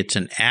 maybe it's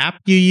an app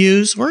you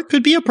use, or it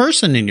could be a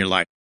person in your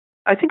life.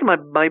 I think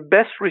my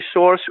best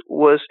resource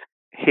was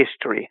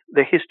history,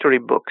 the history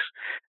books.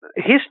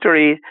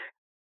 History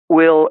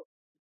will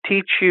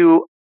teach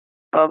you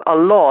a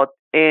lot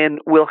and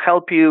will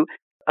help you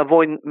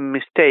avoid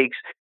mistakes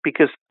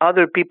because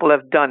other people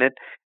have done it.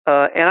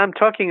 And I'm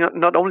talking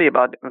not only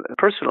about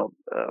personal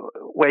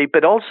way,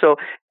 but also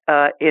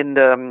in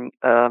the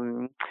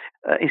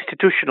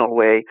institutional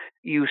way.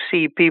 You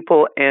see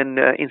people and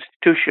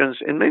institutions,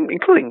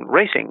 including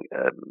racing,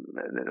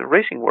 the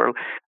racing world,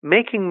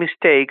 making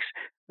mistakes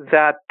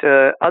that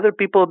other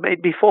people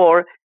made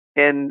before,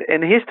 and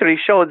history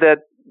showed that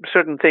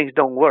certain things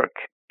don't work.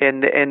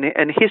 And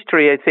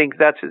history, I think,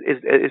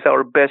 is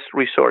our best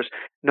resource,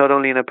 not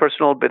only in a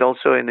personal, but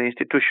also in the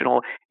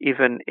institutional,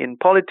 even in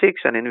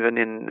politics and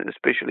even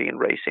especially in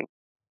racing.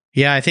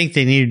 Yeah, I think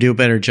they need to do a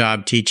better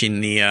job teaching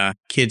the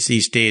kids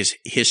these days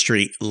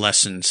history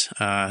lessons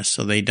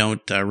so they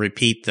don't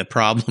repeat the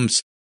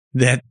problems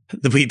that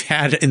we've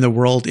had in the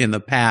world in the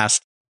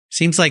past.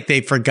 Seems like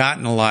they've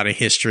forgotten a lot of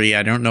history.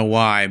 I don't know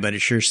why, but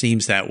it sure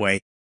seems that way.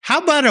 How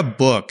about a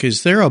book?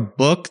 Is there a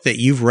book that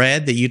you've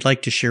read that you'd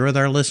like to share with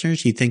our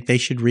listeners you think they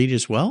should read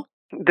as well?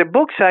 The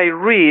books I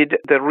read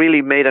that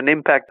really made an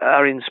impact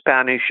are in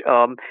Spanish.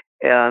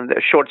 And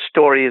short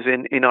stories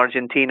in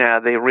Argentina,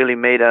 they really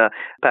made an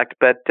impact.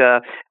 But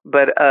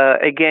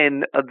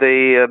again,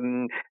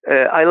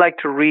 I like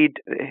to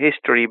read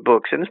history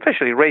books, and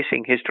especially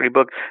racing history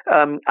books.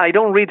 I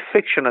don't read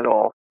fiction at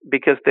all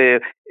because the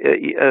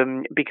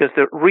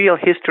real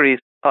histories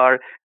are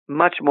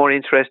much more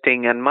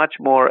interesting and much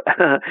more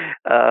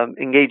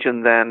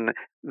engaging than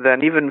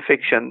even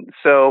fiction.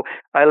 So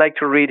I like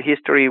to read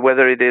history,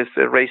 whether it is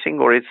racing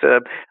or it's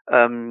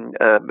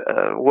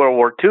World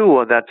War II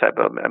or that type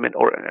of,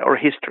 or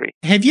history.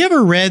 Have you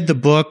ever read the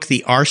book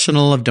The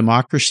Arsenal of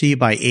Democracy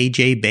by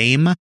A.J.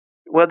 Boehm?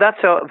 Well,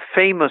 that's a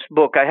famous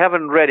book. I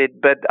haven't read it,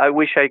 but I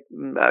wish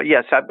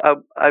yes,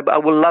 I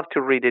would love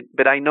to read it,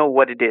 but I know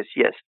what it is,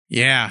 yes.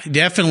 Yeah,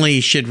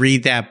 definitely should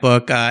read that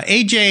book.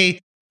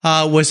 A.J.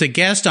 was a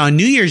guest on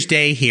New Year's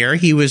Day here.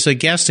 He was a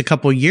guest a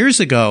couple years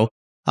ago.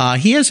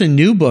 He has a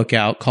new book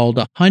out called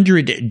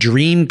 100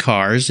 Dream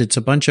Cars. It's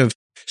a bunch of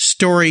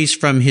stories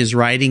from his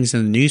writings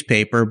in the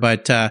newspaper,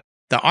 but The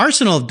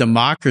Arsenal of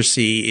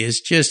Democracy is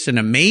just an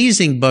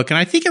amazing book, and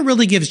I think it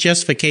really gives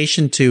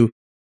justification to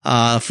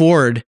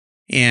Ford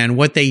and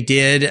what they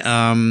did,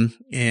 and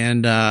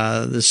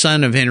the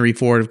son of Henry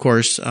Ford, of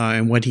course,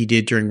 and what he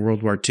did during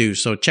World War II.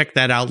 So check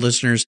that out,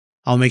 listeners.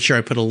 I'll make sure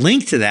I put a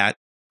link to that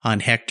on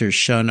Hector's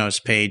show notes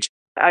page.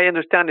 I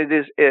understand it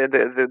is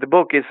the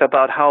book is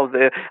about how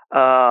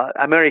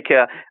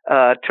America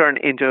turned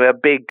into a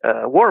big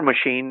war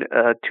machine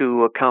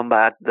to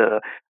combat the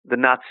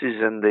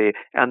Nazis and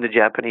the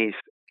Japanese.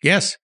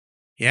 Yes,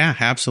 yeah,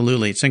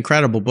 absolutely. It's an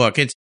incredible book.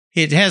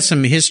 it has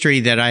some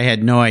history that I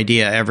had no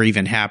idea ever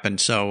even happened.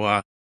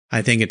 So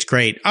I think it's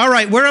great. All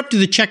right, we're up to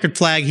the checkered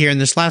flag here, and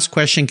this last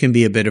question can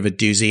be a bit of a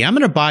doozy. I'm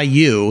going to buy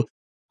you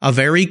a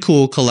very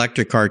cool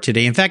collector car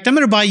today. In fact, I'm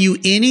going to buy you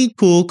any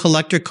cool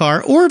collector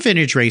car or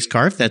vintage race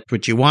car, if that's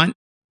what you want,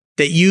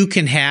 that you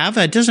can have.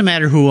 It doesn't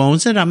matter who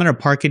owns it. I'm going to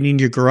park it in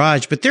your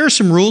garage. But there are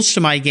some rules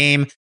to my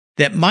game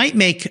that might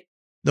make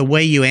the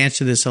way you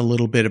answer this a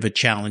little bit of a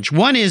challenge.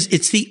 One is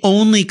it's the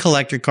only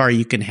collector car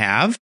you can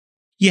have.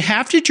 You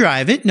have to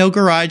drive it. No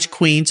garage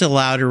queens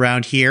allowed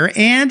around here.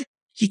 And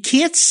you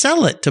can't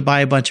sell it to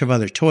buy a bunch of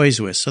other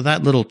toys with. So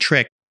that little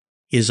trick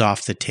is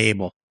off the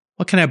table.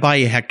 What can I buy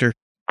you, Hector?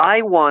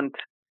 I want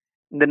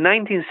the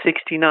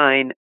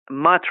 1969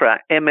 Matra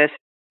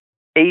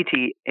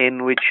MS-80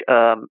 in which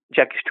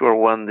Jackie Stewart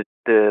won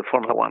the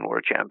Formula One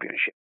World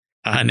Championship.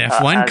 An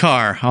F1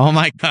 car. Oh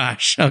my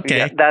gosh. Okay.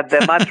 Yeah, that the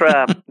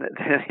Matra,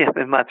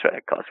 the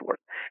Matra Cosworth,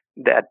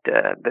 that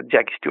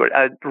Jackie Stewart.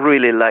 I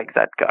really like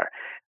that car.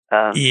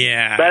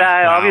 Yeah. But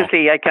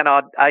obviously I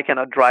cannot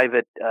drive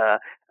it.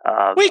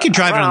 Well, you can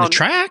drive it on the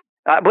track.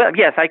 Well,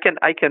 yes, I can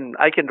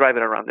drive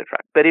it around the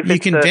track. But if you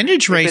can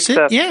vintage race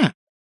it, yeah.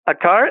 A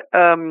car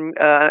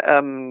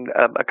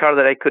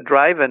that I could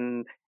drive,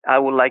 and I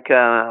would like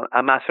a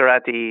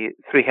Maserati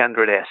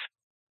 300S,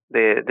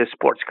 the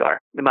sports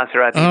car, the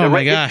Maserati. Oh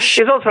my gosh!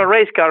 It's also a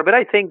race car, but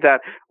I think that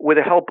with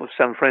the help of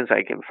some friends,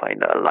 I can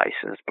find a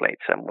license plate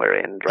somewhere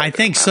in. I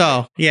think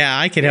so. Yeah,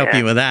 I could help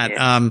you with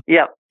that.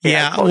 Yeah.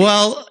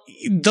 Well,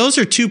 those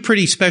are two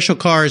pretty special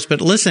cars. But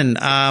listen,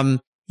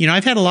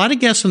 I've had a lot of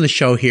guests on the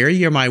show here.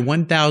 You're my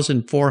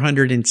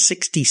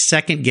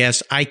 1,462nd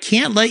guest. I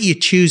can't let you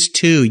choose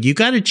two. You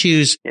got to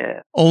choose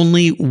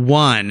only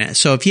one.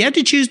 So if you had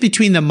to choose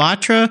between the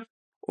Matra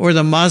or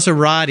the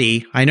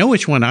Maserati, I know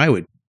which one I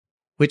would.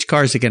 Which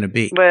car is it going to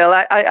be? Well,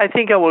 I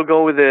think I will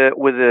go with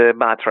the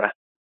Matra,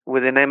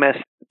 with an MS.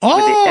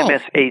 With the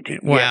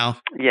MS-80. Wow.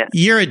 Yeah.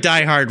 You're a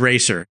diehard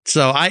racer.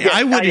 So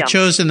I would have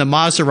chosen the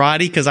Maserati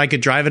because I could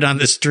drive it on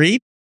the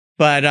street.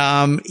 But,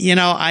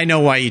 I know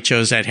why you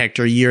chose that,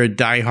 Hector. You're a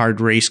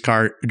diehard race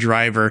car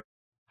driver.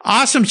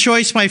 Awesome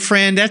choice, my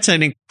friend. That's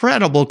an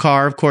incredible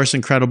car. Of course,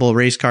 incredible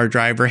race car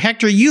driver.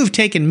 Hector, you've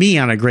taken me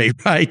on a great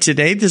ride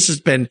today. This has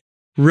been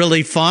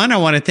really fun. I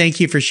want to thank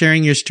you for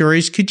sharing your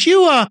stories. Could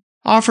you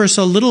offer us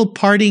a little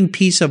parting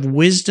piece of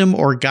wisdom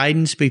or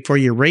guidance before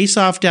you race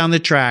off down the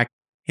track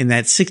in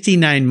that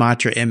 69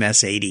 Matra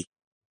MS-80?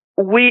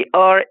 We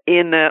are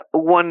in a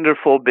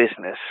wonderful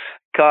business.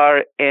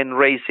 Car and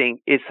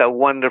racing is a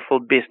wonderful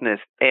business,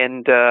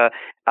 and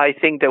I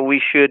think that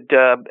we should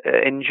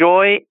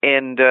enjoy.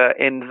 And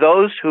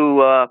those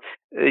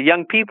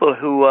young people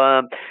who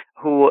are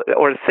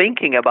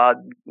thinking about,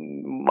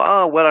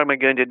 what am I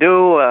going to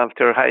do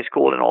after high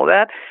school and all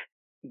that,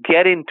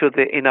 get into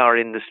in our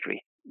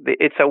industry.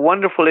 It's a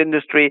wonderful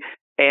industry,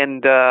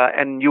 and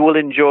you will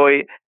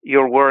enjoy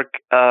your work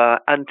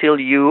until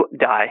you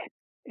die.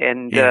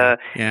 And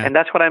and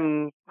that's what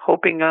I'm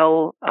hoping.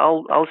 I'll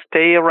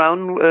stay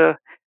around for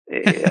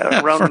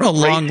a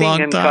long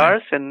racing and time.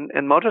 Cars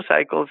and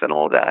motorcycles and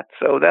all that.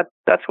 So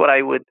that's what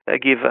I would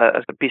give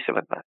as a piece of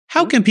advice.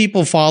 How can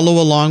people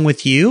follow along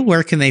with you?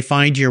 Where can they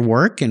find your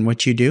work and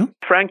what you do?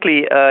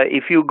 Frankly,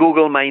 if you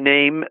Google my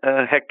name,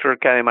 Hector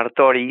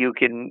Cademartori,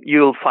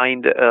 you'll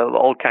find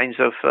all kinds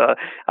of.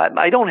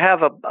 I don't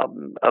have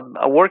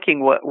a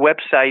working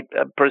website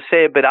per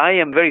se, but I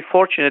am very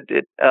fortunate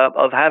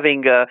of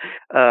having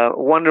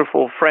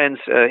wonderful friends,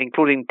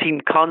 including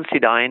Tim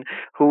Considine,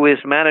 who is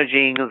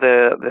managing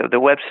the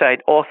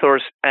website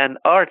Authors and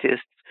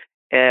Artists,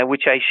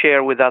 which I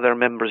share with other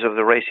members of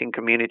the racing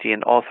community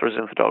and authors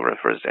and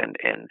photographers, and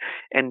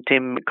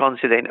Tim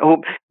Considine,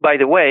 who, by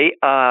the way,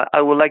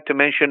 I would like to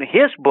mention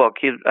his book.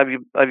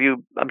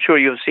 I'm sure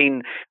you've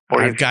seen.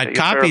 I've got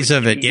copies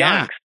of it.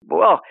 Yeah.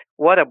 Well,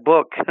 what a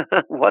book!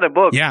 What a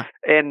book! Yeah.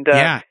 And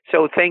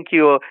so thank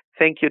you,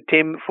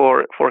 Tim,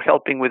 for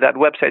helping with that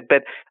website.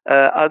 But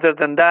other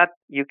than that,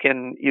 you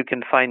can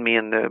find me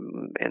in the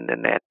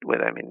net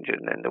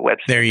in the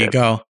website. There you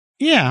go.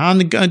 Yeah,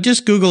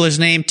 just Google his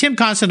name. Tim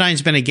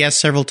Considine's been a guest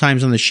several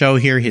times on the show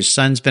here. His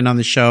son's been on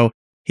the show.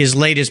 His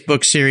latest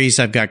book series,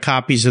 I've got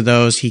copies of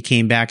those. He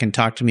came back and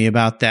talked to me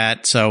about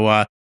that.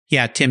 So,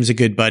 Tim's a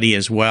good buddy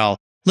as well.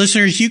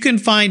 Listeners, you can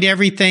find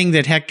everything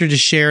that Hector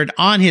just shared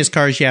on his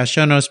Cars Yeah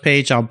show notes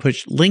page. I'll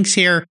put links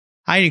here.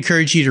 I'd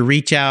encourage you to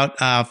reach out,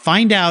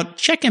 find out,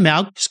 check him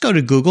out. Just go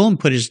to Google and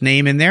put his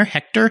name in there,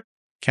 Hector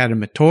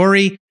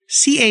Cademartori,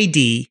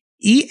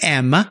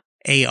 Cademartori,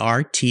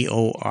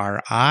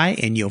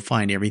 and you'll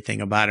find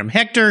everything about him.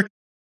 Hector,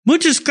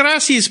 muchas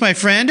gracias, my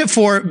friend,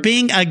 for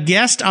being a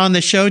guest on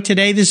the show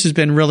today. This has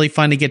been really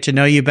fun to get to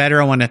know you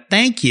better. I want to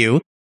thank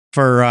you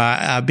for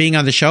being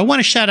on the show. I want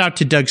to shout out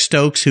to Doug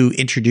Stokes, who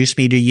introduced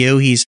me to you.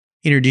 He's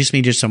introduced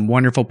me to some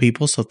wonderful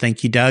people, so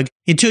thank you, Doug.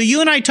 Until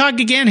you and I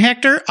talk again,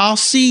 Hector, I'll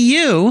see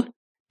you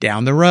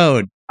down the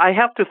road. I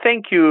have to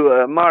thank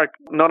you, Mark,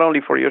 not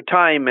only for your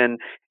time, and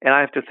I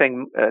have to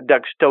thank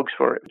Doug Stokes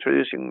for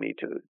introducing me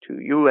to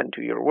you and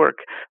to your work,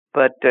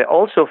 but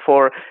also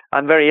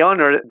I'm very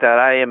honored that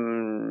I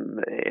am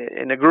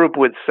in a group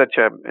with such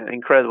an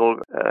incredible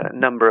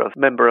member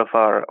of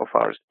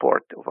our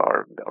sport of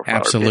our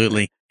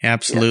Absolutely.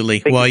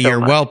 Absolutely. Yeah, well, you so you're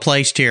much. well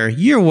placed here.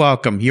 You're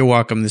welcome. You're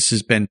welcome. This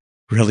has been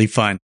really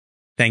fun.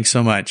 Thanks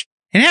so much.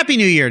 And Happy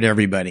New Year to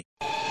everybody.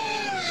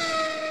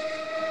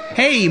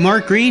 Hey,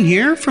 Mark Green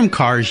here from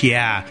Cars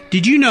Yeah.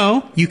 Did you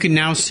know you can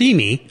now see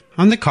me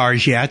on the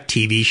Cars Yeah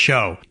TV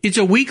show? It's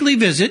a weekly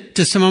visit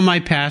to some of my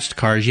past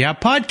Cars Yeah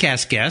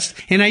podcast guests,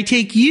 and I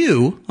take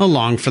you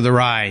along for the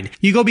ride.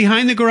 You go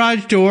behind the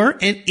garage door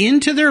and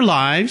into their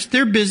lives,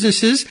 their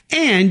businesses,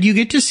 and you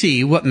get to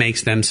see what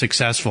makes them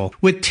successful.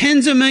 With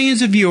tens of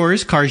millions of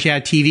viewers, Cars Yeah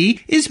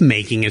TV is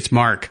making its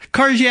mark.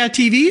 Cars Yeah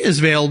TV is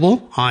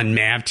available on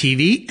MAV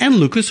TV and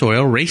Lucas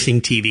Oil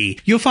Racing TV.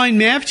 You'll find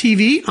MAV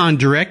TV on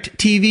Direct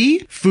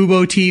TV,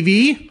 Fubo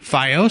TV,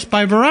 Fios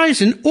by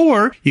Verizon,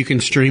 or you can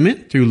stream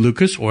it through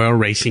Lucas Oil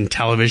Racing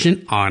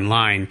Television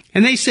online.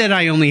 And they said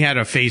I only had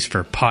a face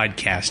for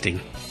podcasting.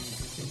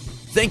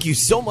 Thank you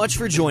so much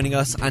for joining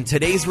us on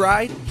today's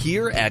ride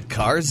here at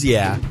Cars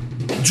Yeah.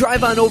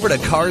 Drive on over to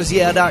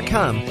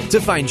carsyeah.com to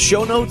find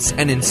show notes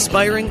and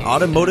inspiring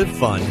automotive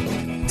fun.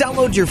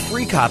 Download your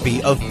free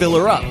copy of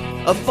Filler Up,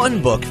 a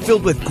fun book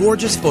filled with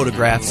gorgeous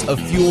photographs of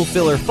fuel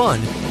filler fun,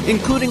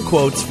 including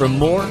quotes from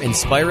more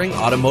inspiring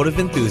automotive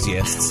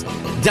enthusiasts.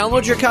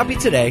 Download your copy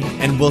today,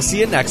 and we'll see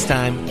you next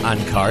time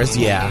on Cars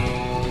Yeah.